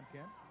by Don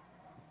Kent.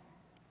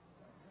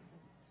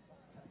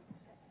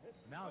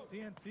 Now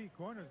TNT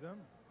corners him.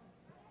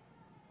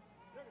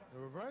 The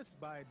reverse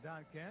by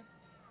Don Kent.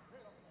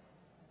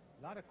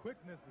 A lot of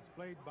quickness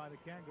displayed by the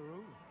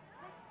Kangaroo.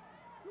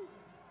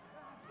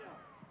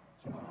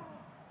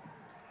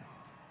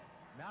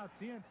 Now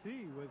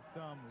TNT with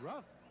some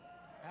rough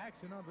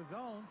action of his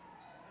own.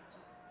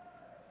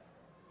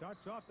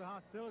 Starts off the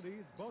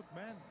hostilities. Both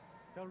men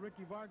tell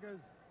Ricky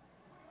Vargas,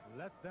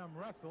 let them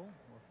wrestle,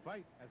 or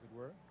fight, as it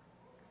were.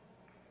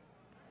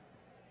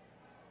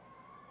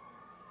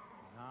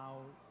 Now,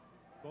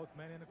 both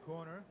men in a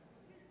corner.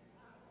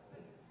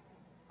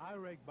 Eye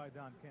rake by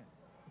Don Kent.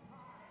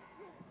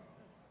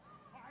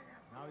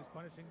 Now he's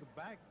punishing the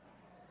back.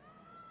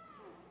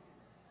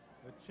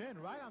 The chin,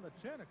 right on the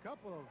chin, a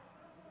couple of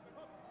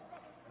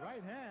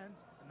right hands.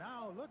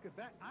 Now look at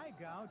that eye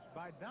gouge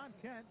by Don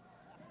Kent.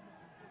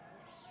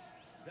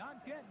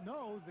 Don Kent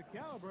knows the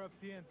caliber of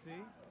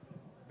TNT.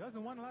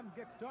 Doesn't want to let him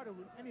get started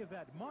with any of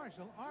that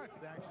martial arts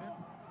action.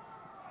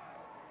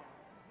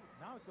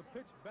 Now it's a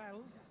pitched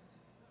battle.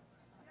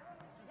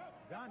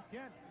 Don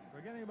Kent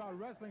forgetting about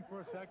wrestling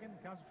for a second,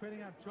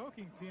 concentrating on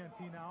choking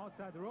TNT now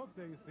outside the ropes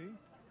there you see.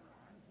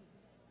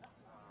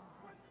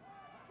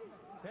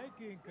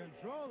 Taking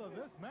control of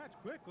this match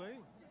quickly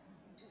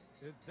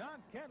is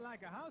Don Kent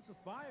like a house of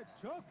fire,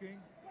 choking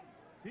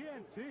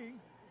TNT.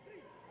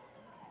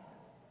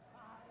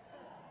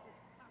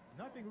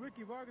 Nothing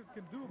Ricky Vargas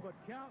can do but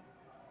count.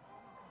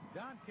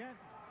 Don Kent,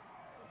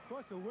 of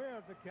course, aware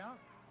of the count.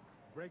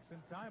 Breaks in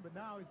time, but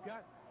now he's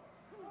got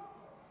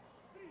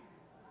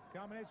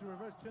combination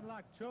reverse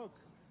chinlock choke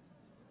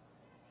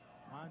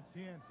on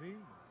TNT.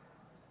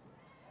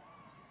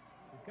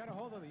 He's got a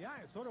hold of the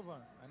eye, sort of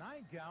an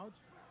eye gouge.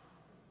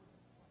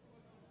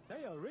 Tell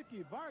you,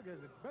 Ricky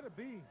Vargas, it better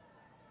be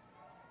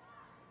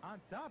on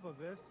top of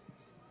this,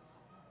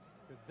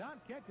 because Don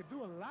Kent could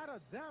do a lot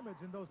of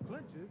damage in those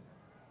clinches.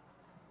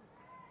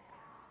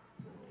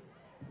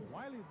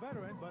 Wily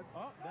veteran, but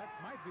that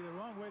might be the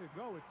wrong way to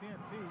go with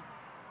TNT.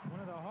 One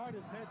of the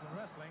hardest heads in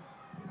wrestling.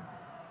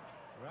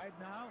 Right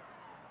now,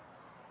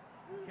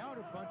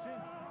 counter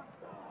punching.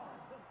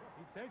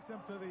 He takes him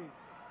to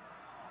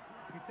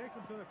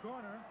the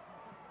corner.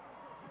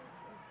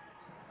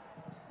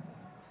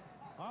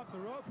 Off the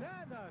ropes,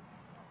 and a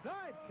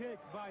side kick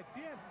by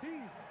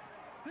TNT,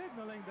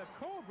 signaling the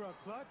Cobra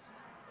clutch.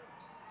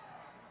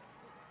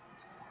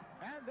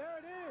 And there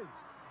it is,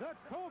 the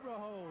Cobra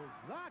hold,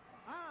 locked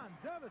on,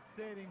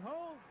 devastating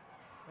hold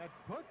that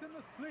puts him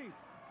to sleep.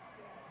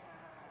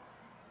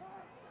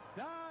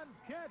 Don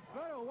Kent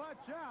better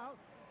watch out,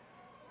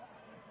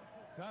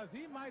 because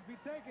he might be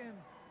taking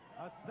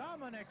a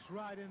Somonex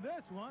ride in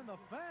this one. The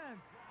fans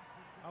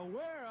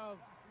aware of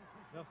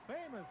the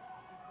famous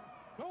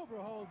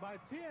Cobra hold by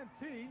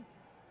TNT.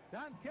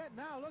 Don Kent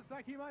now looks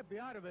like he might be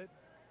out of it.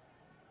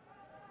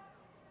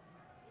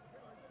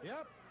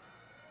 Yep.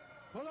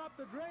 Pull up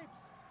the drapes,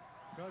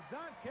 because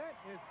Don Kent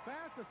is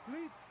fast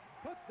asleep,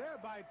 put there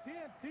by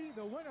TNT,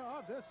 the winner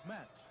of this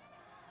match.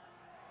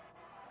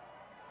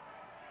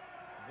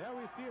 There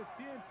we see his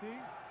TNT.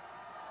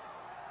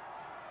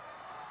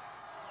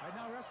 Right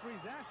now,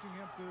 referee's asking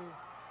him to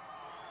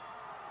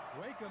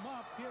wake him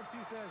up. TNT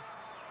says,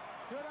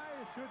 should I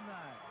or shouldn't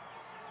I?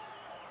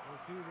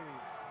 We'll see the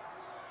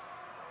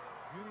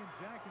Union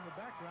Jack in the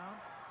background.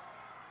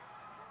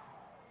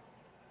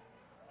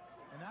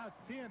 And now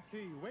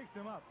TNT wakes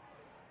him up.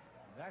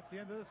 That's the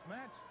end of this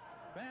match.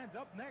 Fans,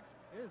 up next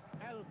is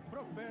El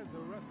Profe, the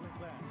wrestling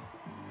class.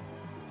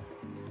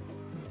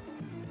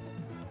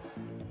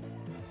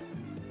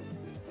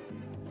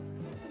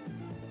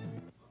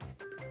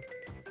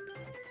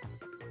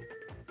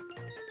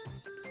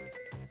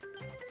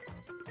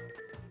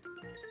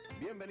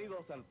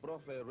 Bienvenidos al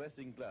Profe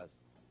Wrestling Class.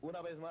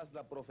 Una vez más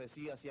la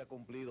profecía se ha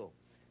cumplido.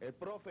 El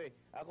Profe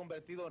ha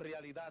convertido en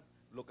realidad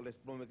lo que les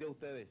prometió a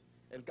ustedes.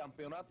 El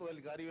campeonato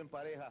del Caribe en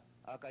pareja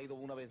ha caído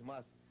una vez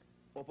más.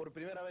 O por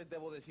primera vez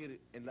debo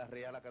decir en la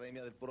Real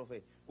Academia del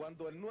Profe,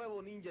 cuando el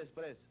nuevo Ninja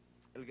Express,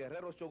 el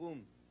guerrero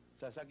Shogun,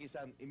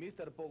 Sasaki-san y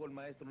Mr. Pogo, el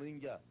maestro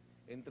ninja,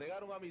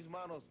 entregaron a mis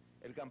manos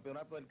el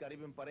campeonato del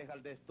Caribe en pareja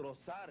al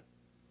destrozar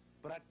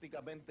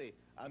prácticamente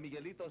a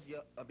Miguelito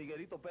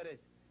Pérez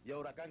y a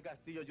Huracan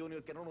Castillo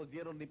Jr. que no nos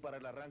dieron ni para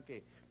el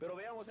arranque. Pero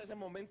veamos ese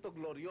momento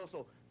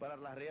glorioso para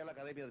la Real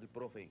Academia del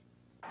Profe.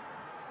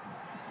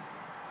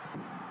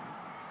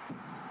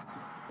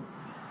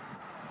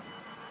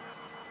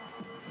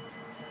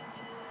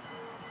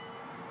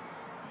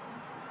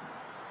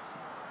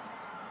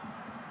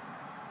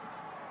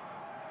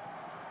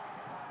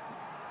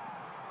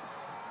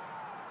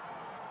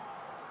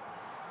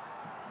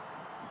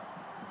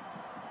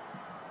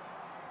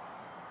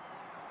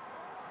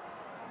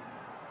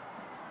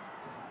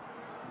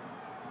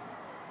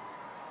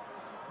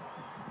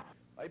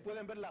 Ahí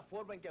pueden ver la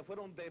forma en que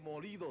fueron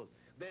demolidos,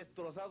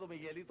 destrozados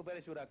Miguelito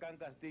Pérez y Huracan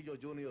Castillo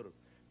Jr.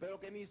 Pero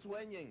que ni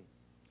sueñen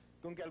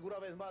con que alguna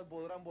vez más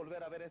podrán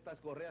volver a ver estas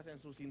correas en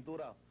su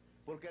cintura,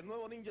 porque el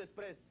nuevo Ninja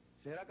Express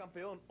será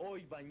campeón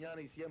hoy, mañana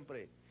y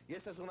siempre. Y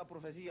esa es una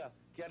profecía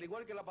que, al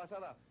igual que la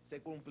pasada,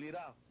 se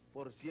cumplirá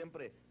por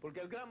siempre, porque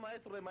el gran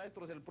maestro de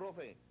maestros, el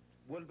Profe,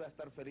 vuelve a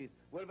estar feliz,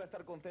 vuelve a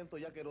estar contento,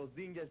 ya que los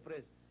Ninja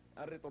Express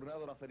han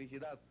retornado la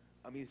felicidad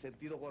a mi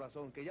sentido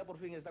corazón, que ya por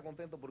fin está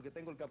contento porque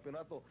tengo el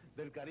campeonato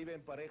del Caribe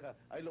en pareja.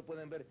 Ahí lo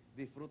pueden ver,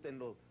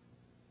 disfrútenlo.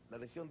 La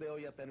lección de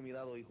hoy ha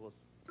terminado, hijos.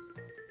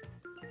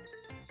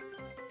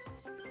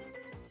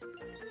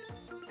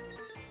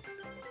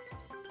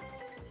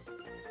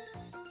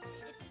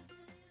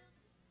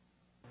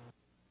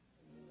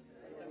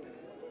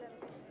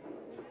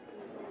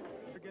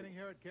 Getting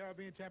here at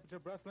Caribbean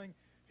Championship Wrestling.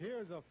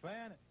 Here's a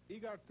fan.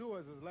 Igor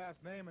Tua is his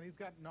last name, and he's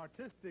got an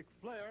artistic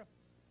flair.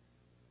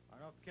 I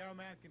don't know if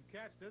Cameraman can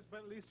catch this, but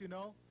at least you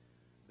know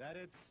that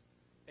it's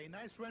a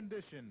nice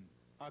rendition,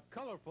 a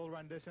colorful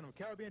rendition of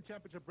Caribbean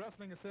Championship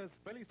Wrestling. It says,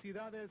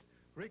 Felicidades,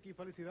 Ricky,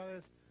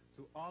 Felicidades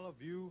to all of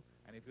you.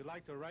 And if you'd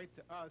like to write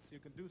to us, you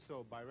can do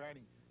so by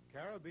writing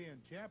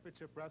Caribbean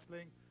Championship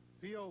Wrestling,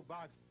 P.O.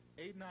 Box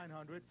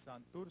 8900,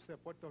 Santurce,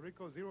 Puerto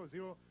Rico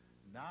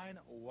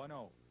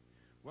 00910.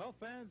 Well,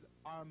 fans,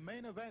 our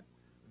main event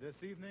this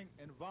evening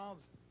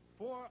involves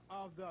four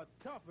of the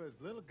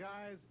toughest little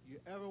guys you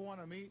ever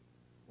want to meet.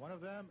 One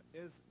of them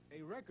is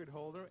a record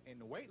holder in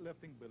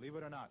weightlifting, believe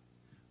it or not.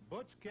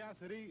 Butch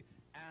Cassidy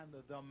and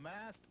the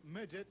Masked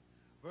Midget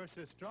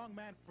versus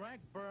strongman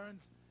Frank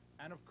Burns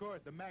and, of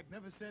course, the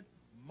magnificent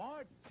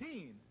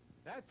Martine.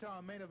 That's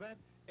our main event.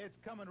 It's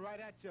coming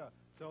right at you.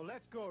 So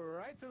let's go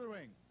right to the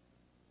ring.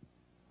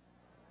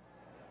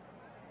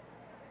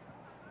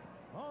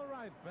 All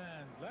right,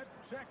 fans, let's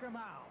check him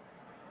out.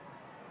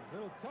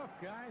 Little tough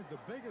guy, the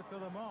biggest of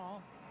them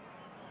all.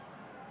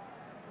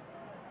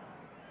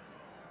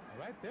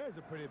 Right there's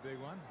a pretty big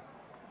one.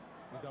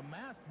 With the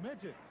Masked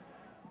Midget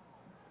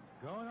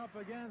going up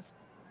against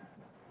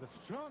the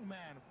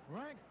strongman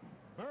Frank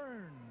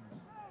Burns.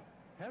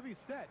 Heavy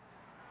set.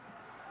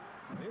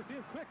 You see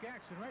a quick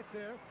action right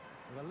there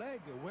with a leg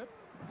whip.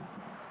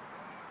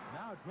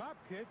 Now a drop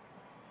kick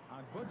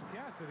on Butch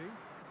Cassidy.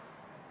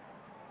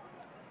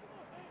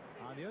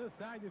 On the other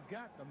side, you've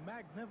got the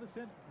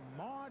magnificent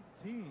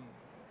Martine.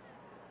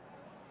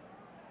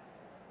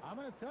 I'm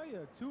going to tell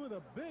you, two of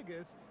the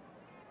biggest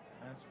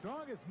and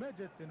strongest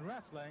midgets in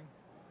wrestling,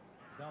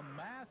 the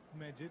Masked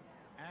Midget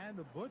and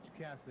the Butch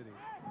Cassidy.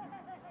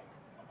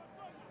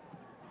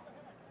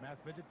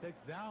 Masked Midget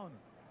takes down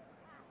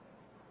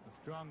the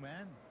strong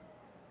man.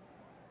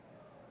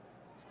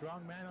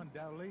 Strong man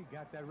undoubtedly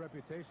got that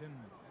reputation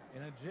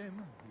in a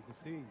gym. You can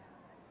see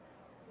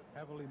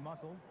heavily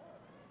muscled.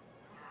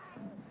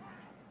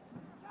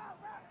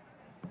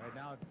 Right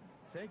now,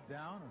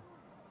 takedown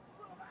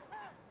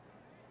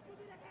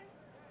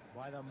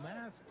by the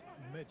Masked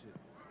Midget.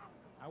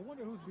 I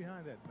wonder who's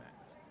behind that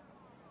mask.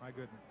 My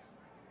goodness.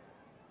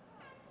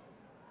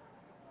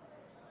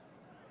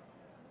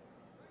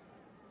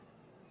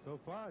 So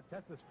far, a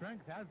test of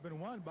strength has been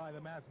won by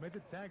the Masked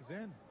Midget. Tags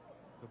in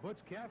the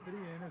Butch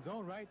Cassidy in his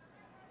own right.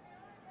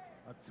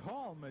 A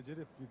tall midget,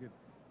 if you could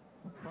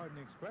pardon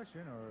the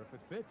expression, or if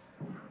it fits.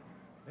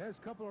 There's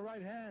a couple of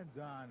right hands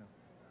on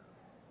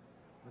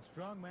the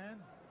strong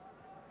man.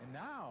 And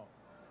now,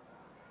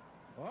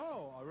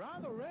 oh,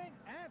 around the ring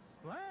and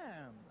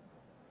slam.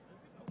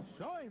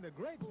 Showing the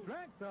great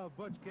strength of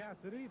Butch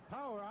Cassidy.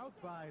 Power out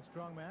by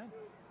strongman.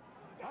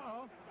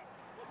 Uh-oh.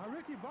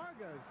 Ricky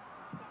Vargas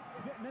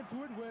getting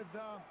into it with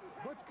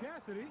Butch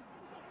Cassidy.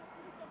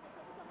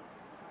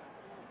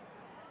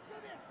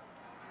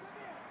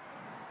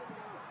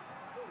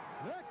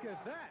 Look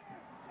at that.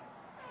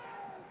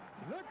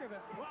 Look at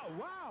that. Wow,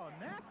 wow,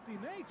 nasty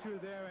nature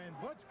there in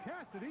Butch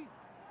Cassidy.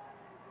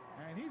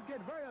 And he's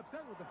getting very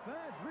upset with the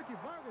fans. Ricky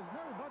Vargas and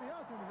everybody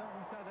else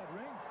inside that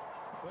ring.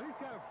 But he's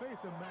got to face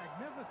the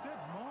magnificent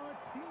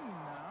Martine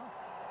now.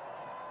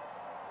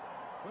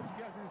 Butch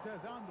Cassidy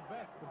says, I'm the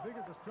best, the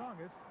biggest, the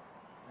strongest.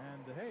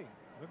 And hey,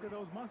 look at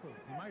those muscles.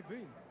 He might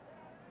be.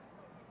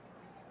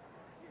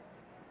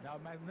 Now,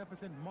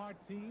 magnificent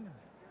Martine.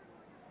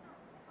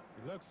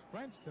 He looks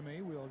French to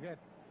me. We'll get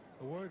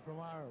a word from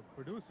our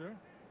producer.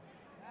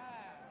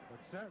 But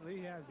certainly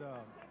he has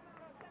a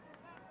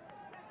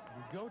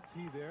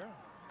goatee there.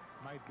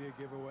 Might be a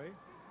giveaway.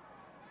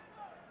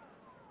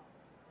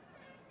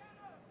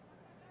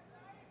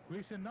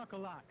 Grecian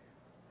knuckle lock.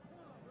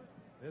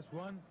 This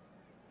one,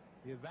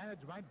 the advantage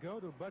might go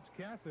to Butch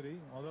Cassidy,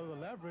 although the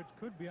leverage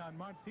could be on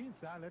Martine's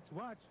side. Let's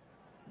watch.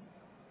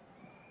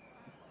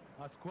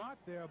 A squat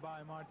there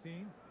by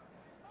Martine.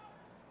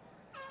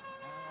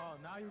 Oh,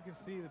 now you can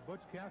see that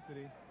Butch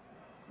Cassidy,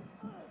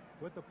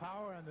 with the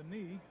power and the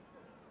knee,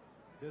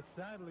 just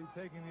sadly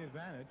taking the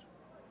advantage.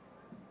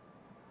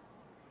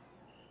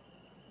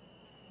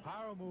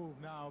 Power move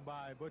now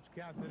by Butch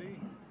Cassidy.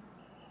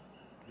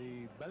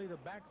 The belly to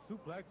back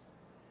suplex.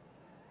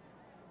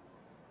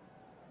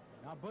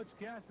 Now Butch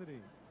Cassidy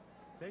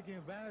taking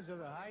advantage of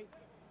the height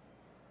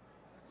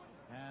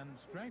and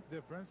strength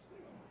difference.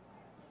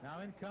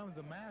 Now in comes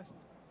the masked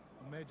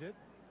midget.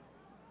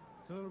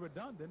 It's a little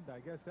redundant. I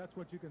guess that's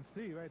what you can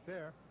see right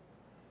there.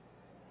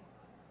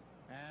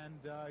 And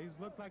he's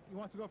looked like he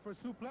wants to go for a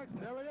suplex.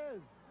 There it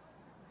is.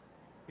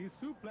 He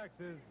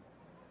suplexes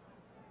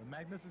the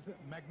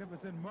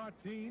magnificent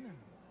Martine.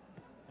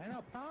 And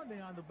now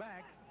pounding on the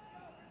back.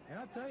 And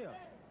I'll tell you,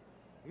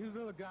 these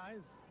little guys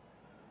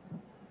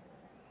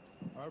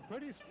are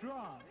pretty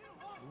strong.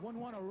 You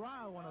wouldn't want to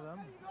rile one of them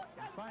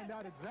and find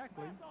out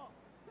exactly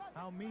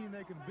how mean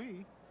they can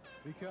be,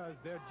 because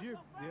their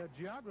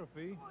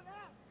geography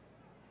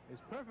is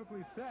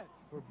perfectly set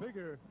for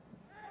bigger,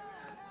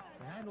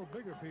 to handle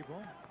bigger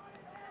people.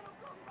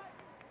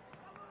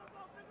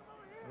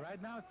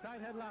 Right now,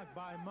 side headlock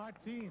by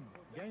Martine,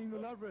 gaining the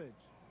leverage.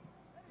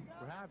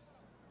 Perhaps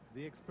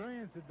the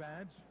experience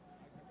advantage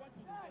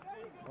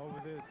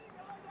over this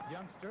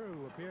youngster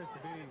who appears to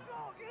be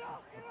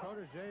a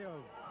protege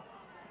of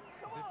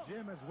the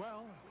gym as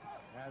well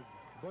as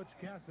Butch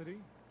Cassidy.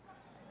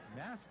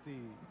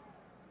 Nasty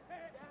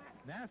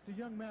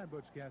young man,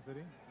 Butch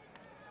Cassidy.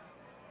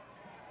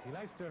 He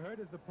likes to hurt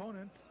his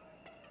opponents,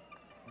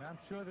 and I'm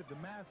sure that the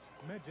masked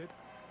midget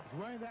is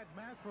wearing that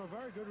mask for a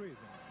very good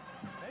reason.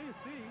 There you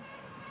see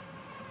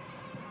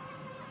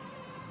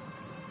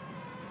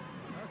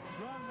a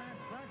strong man,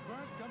 Frank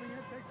Burns, coming in,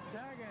 takes the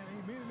tag, and he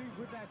immediately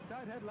with that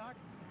side headlock,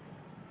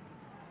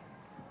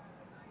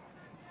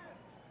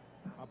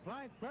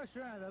 applying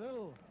pressure, and a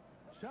little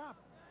chop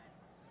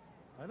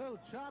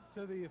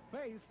to the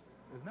face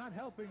is not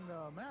helping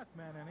the masked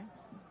man any.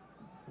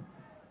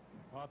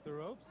 Off the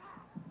ropes,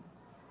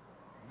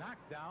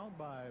 knocked down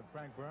by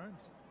Frank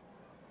Burns.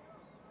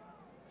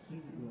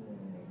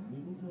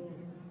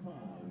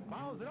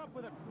 Follows it up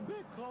with a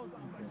big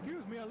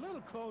a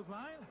little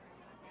clothesline.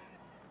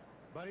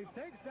 But he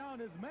takes down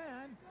his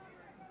man.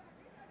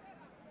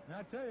 And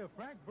I tell you,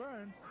 Frank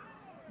Burns,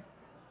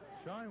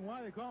 showing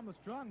why they call him the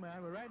strong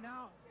man. But right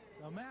now,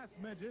 the masked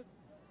midget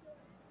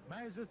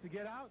manages to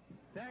get out,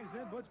 tags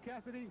in. Butch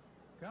Cassidy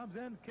comes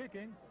in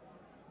kicking.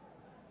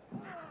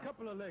 A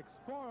couple of licks,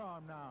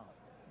 forearm now.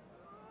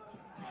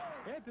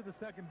 Into the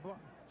second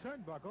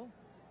turnbuckle.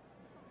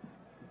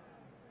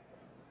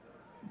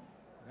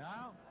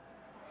 Now,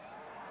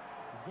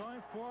 he's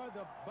going for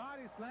the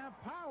body slam,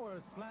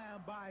 power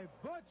slam by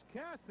Butch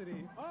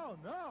Cassidy. Oh,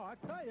 no, I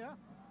tell you,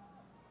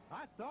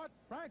 I thought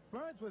Frank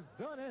Burns was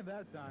done in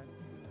that time.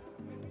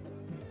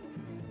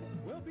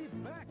 We'll be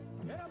back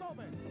in a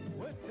moment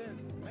with this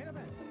main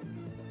event.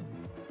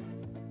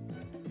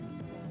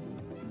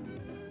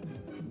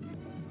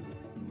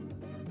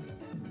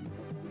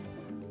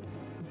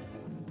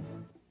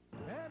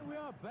 And we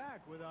are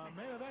back with our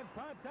main event,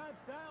 primetime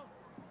style.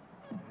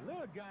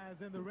 Little guys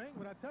in the ring,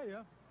 but I tell you,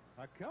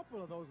 a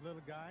couple of those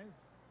little guys.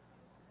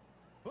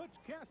 Butch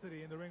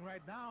Cassidy in the ring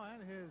right now,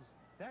 and his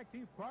tag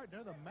team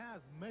partner, the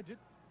masked midget.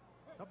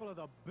 A couple of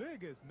the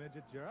biggest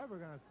midgets you're ever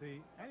going to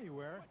see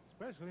anywhere,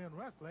 especially in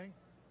wrestling.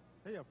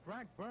 Tell you,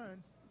 Frank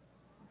Burns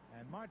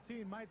and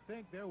Martine might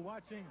think they're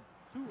watching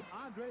two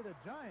Andre the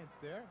Giants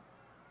there.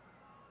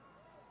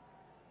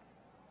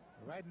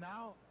 Right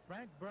now,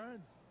 Frank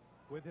Burns,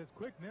 with his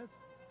quickness,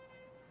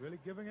 really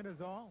giving it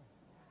his all,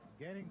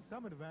 gaining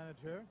some advantage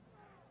here.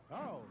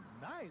 Oh,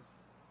 nice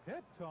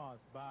hip toss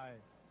by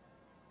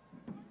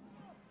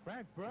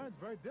Frank Burns.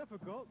 Very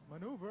difficult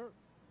maneuver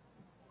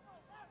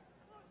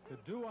to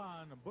do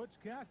on Butch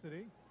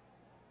Cassidy.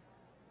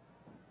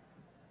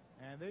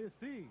 And there you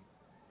see,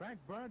 Frank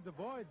Burns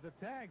avoids the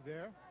tag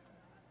there.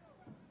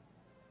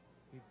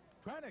 He's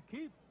trying to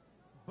keep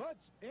Butch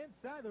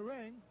inside the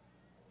ring.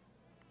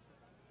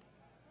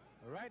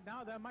 Right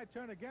now, that might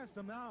turn against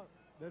him. Now,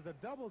 there's a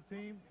double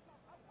team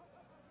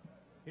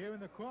here in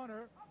the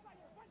corner.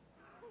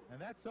 And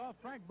that's all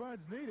Frank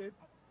Burns needed.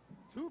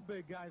 Two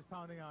big guys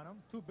pounding on him.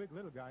 Two big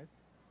little guys.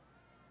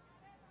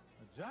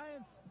 The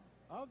giants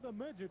of the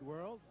midget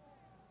world.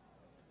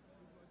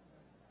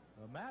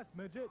 The masked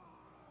midget.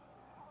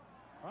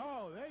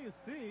 Oh, there you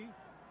see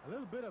a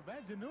little bit of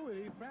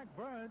ingenuity. Frank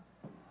Burns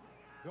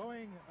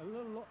going a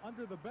little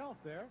under the belt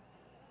there.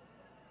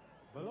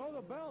 Below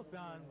the belt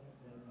on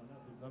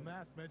the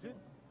masked midget.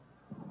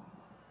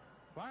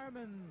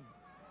 Fireman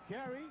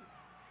carry.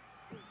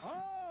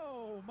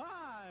 Oh,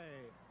 my.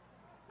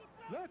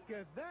 Look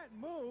at that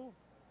move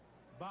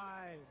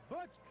by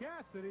Butch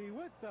Cassidy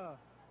with the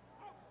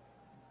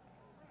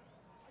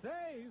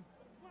save.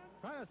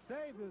 Trying to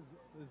save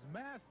his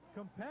masked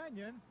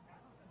companion.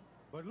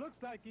 But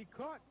looks like he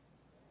caught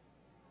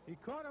He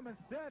caught him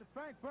instead.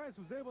 Frank Perez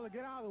was able to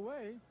get out of the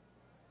way.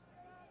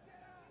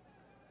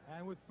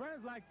 And with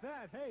friends like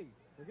that, hey,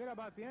 forget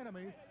about the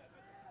enemies.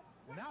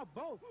 And now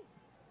both.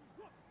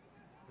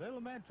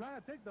 Little man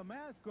trying to take the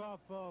mask off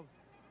of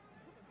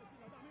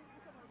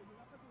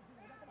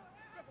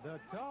the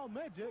tall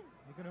midget.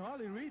 He can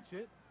hardly reach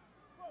it.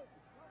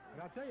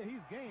 But I'll tell you,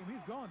 he's game.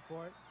 He's going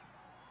for it.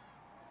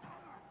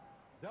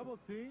 Double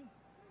team.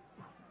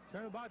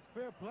 Turnabout's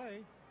fair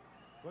play.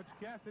 Butch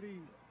Cassidy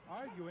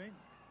arguing.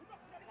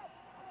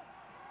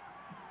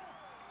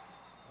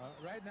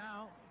 Right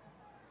now,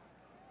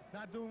 it's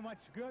not doing much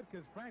good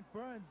because Frank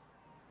Burns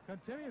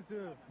continues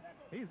to,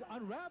 he's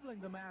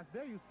unraveling the mask.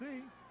 There you see.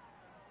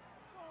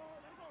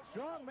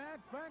 Strong man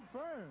Frank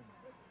Burns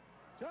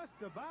just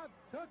about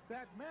took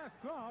that mask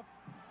off.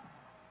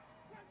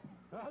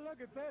 Oh, look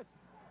at this.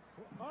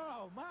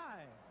 Oh,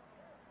 my.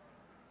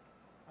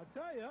 I'll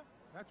tell you,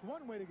 that's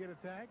one way to get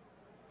a tag.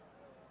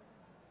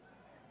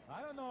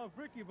 I don't know if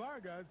Ricky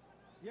Vargas,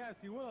 yes,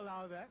 he will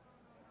allow that.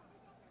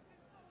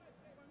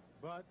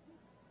 But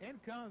in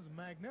comes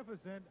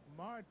magnificent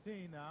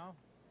Martin now.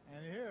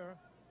 And here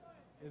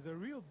is a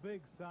real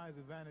big size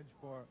advantage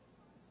for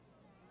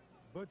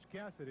Butch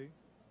Cassidy.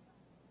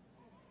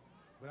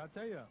 But I'll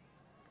tell you,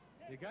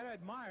 you got to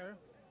admire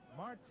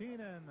Martin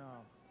and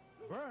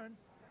Burns,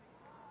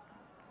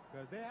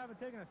 because they haven't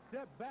taken a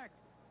step back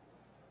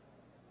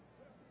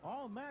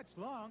all match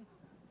long.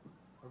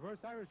 Reverse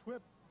Irish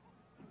whip,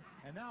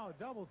 and now a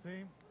double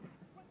team.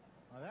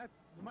 That,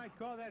 you might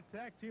call that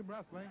tag team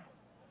wrestling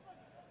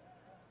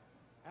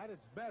at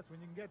its best when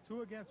you can get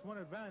 2 against 1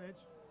 advantage.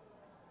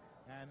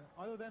 And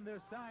other than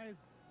their size,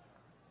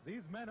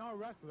 these men are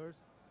wrestlers.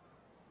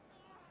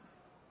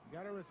 You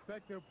got to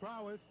respect their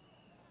prowess.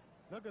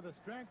 Look at the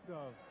strength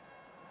of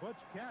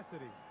Butch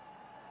Cassidy.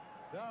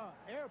 The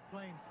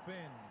airplane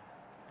spin.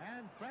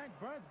 And Frank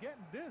Burns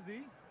getting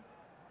dizzy.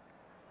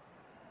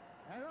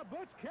 And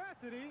Butch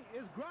Cassidy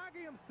is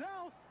groggy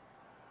himself.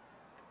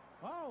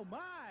 Oh,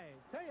 my.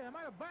 Tell you, it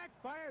might have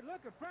backfired.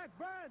 Look at Frank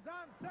Burns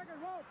on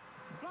second rope.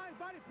 Flying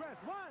body press.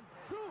 1,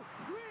 2,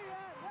 3,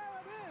 and there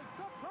it is.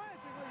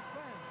 Surprisingly,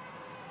 friends.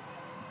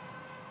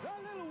 The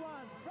little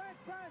ones. Frank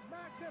Burns,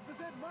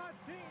 magnificent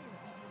Martin.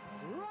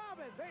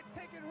 Robin, they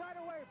take it right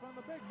away from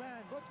the big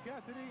man, Butch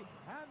Cassidy,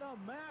 and the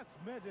masked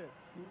midget.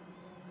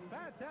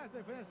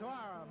 Fantastic finish to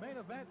our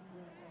main event.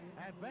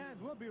 And fans,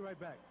 we'll be right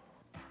back.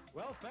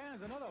 Well,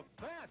 fans, another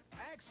fast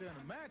action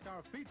match.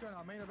 Our feature on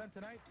our main event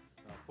tonight,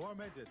 4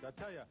 midgets. I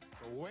tell you,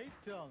 wait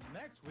till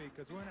next week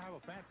because we're going to have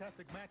a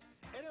fantastic match.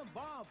 It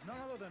involves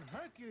none other than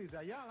Hercules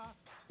Ayala,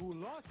 who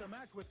lost a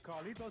match with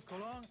Carlitos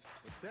Colon,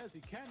 which says he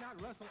cannot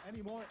wrestle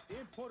anymore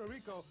in Puerto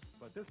Rico.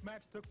 But this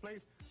match took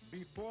place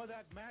before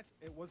that match.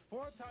 It was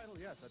for a title,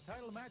 yes, a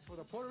title match for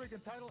the Puerto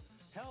Rican title,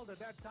 held at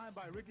that time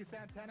by Ricky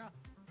Santana.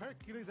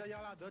 Hercules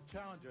Ayala, the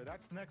challenger.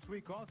 That's next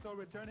week. Also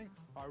returning,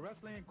 our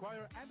Wrestling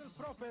Inquirer and the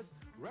Profe's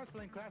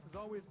wrestling class is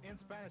always in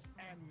Spanish.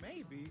 And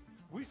maybe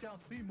we shall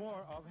see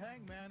more of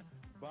Hangman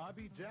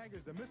Bobby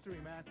Jaggers, the mystery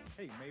man.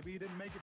 Hey, maybe he didn't make it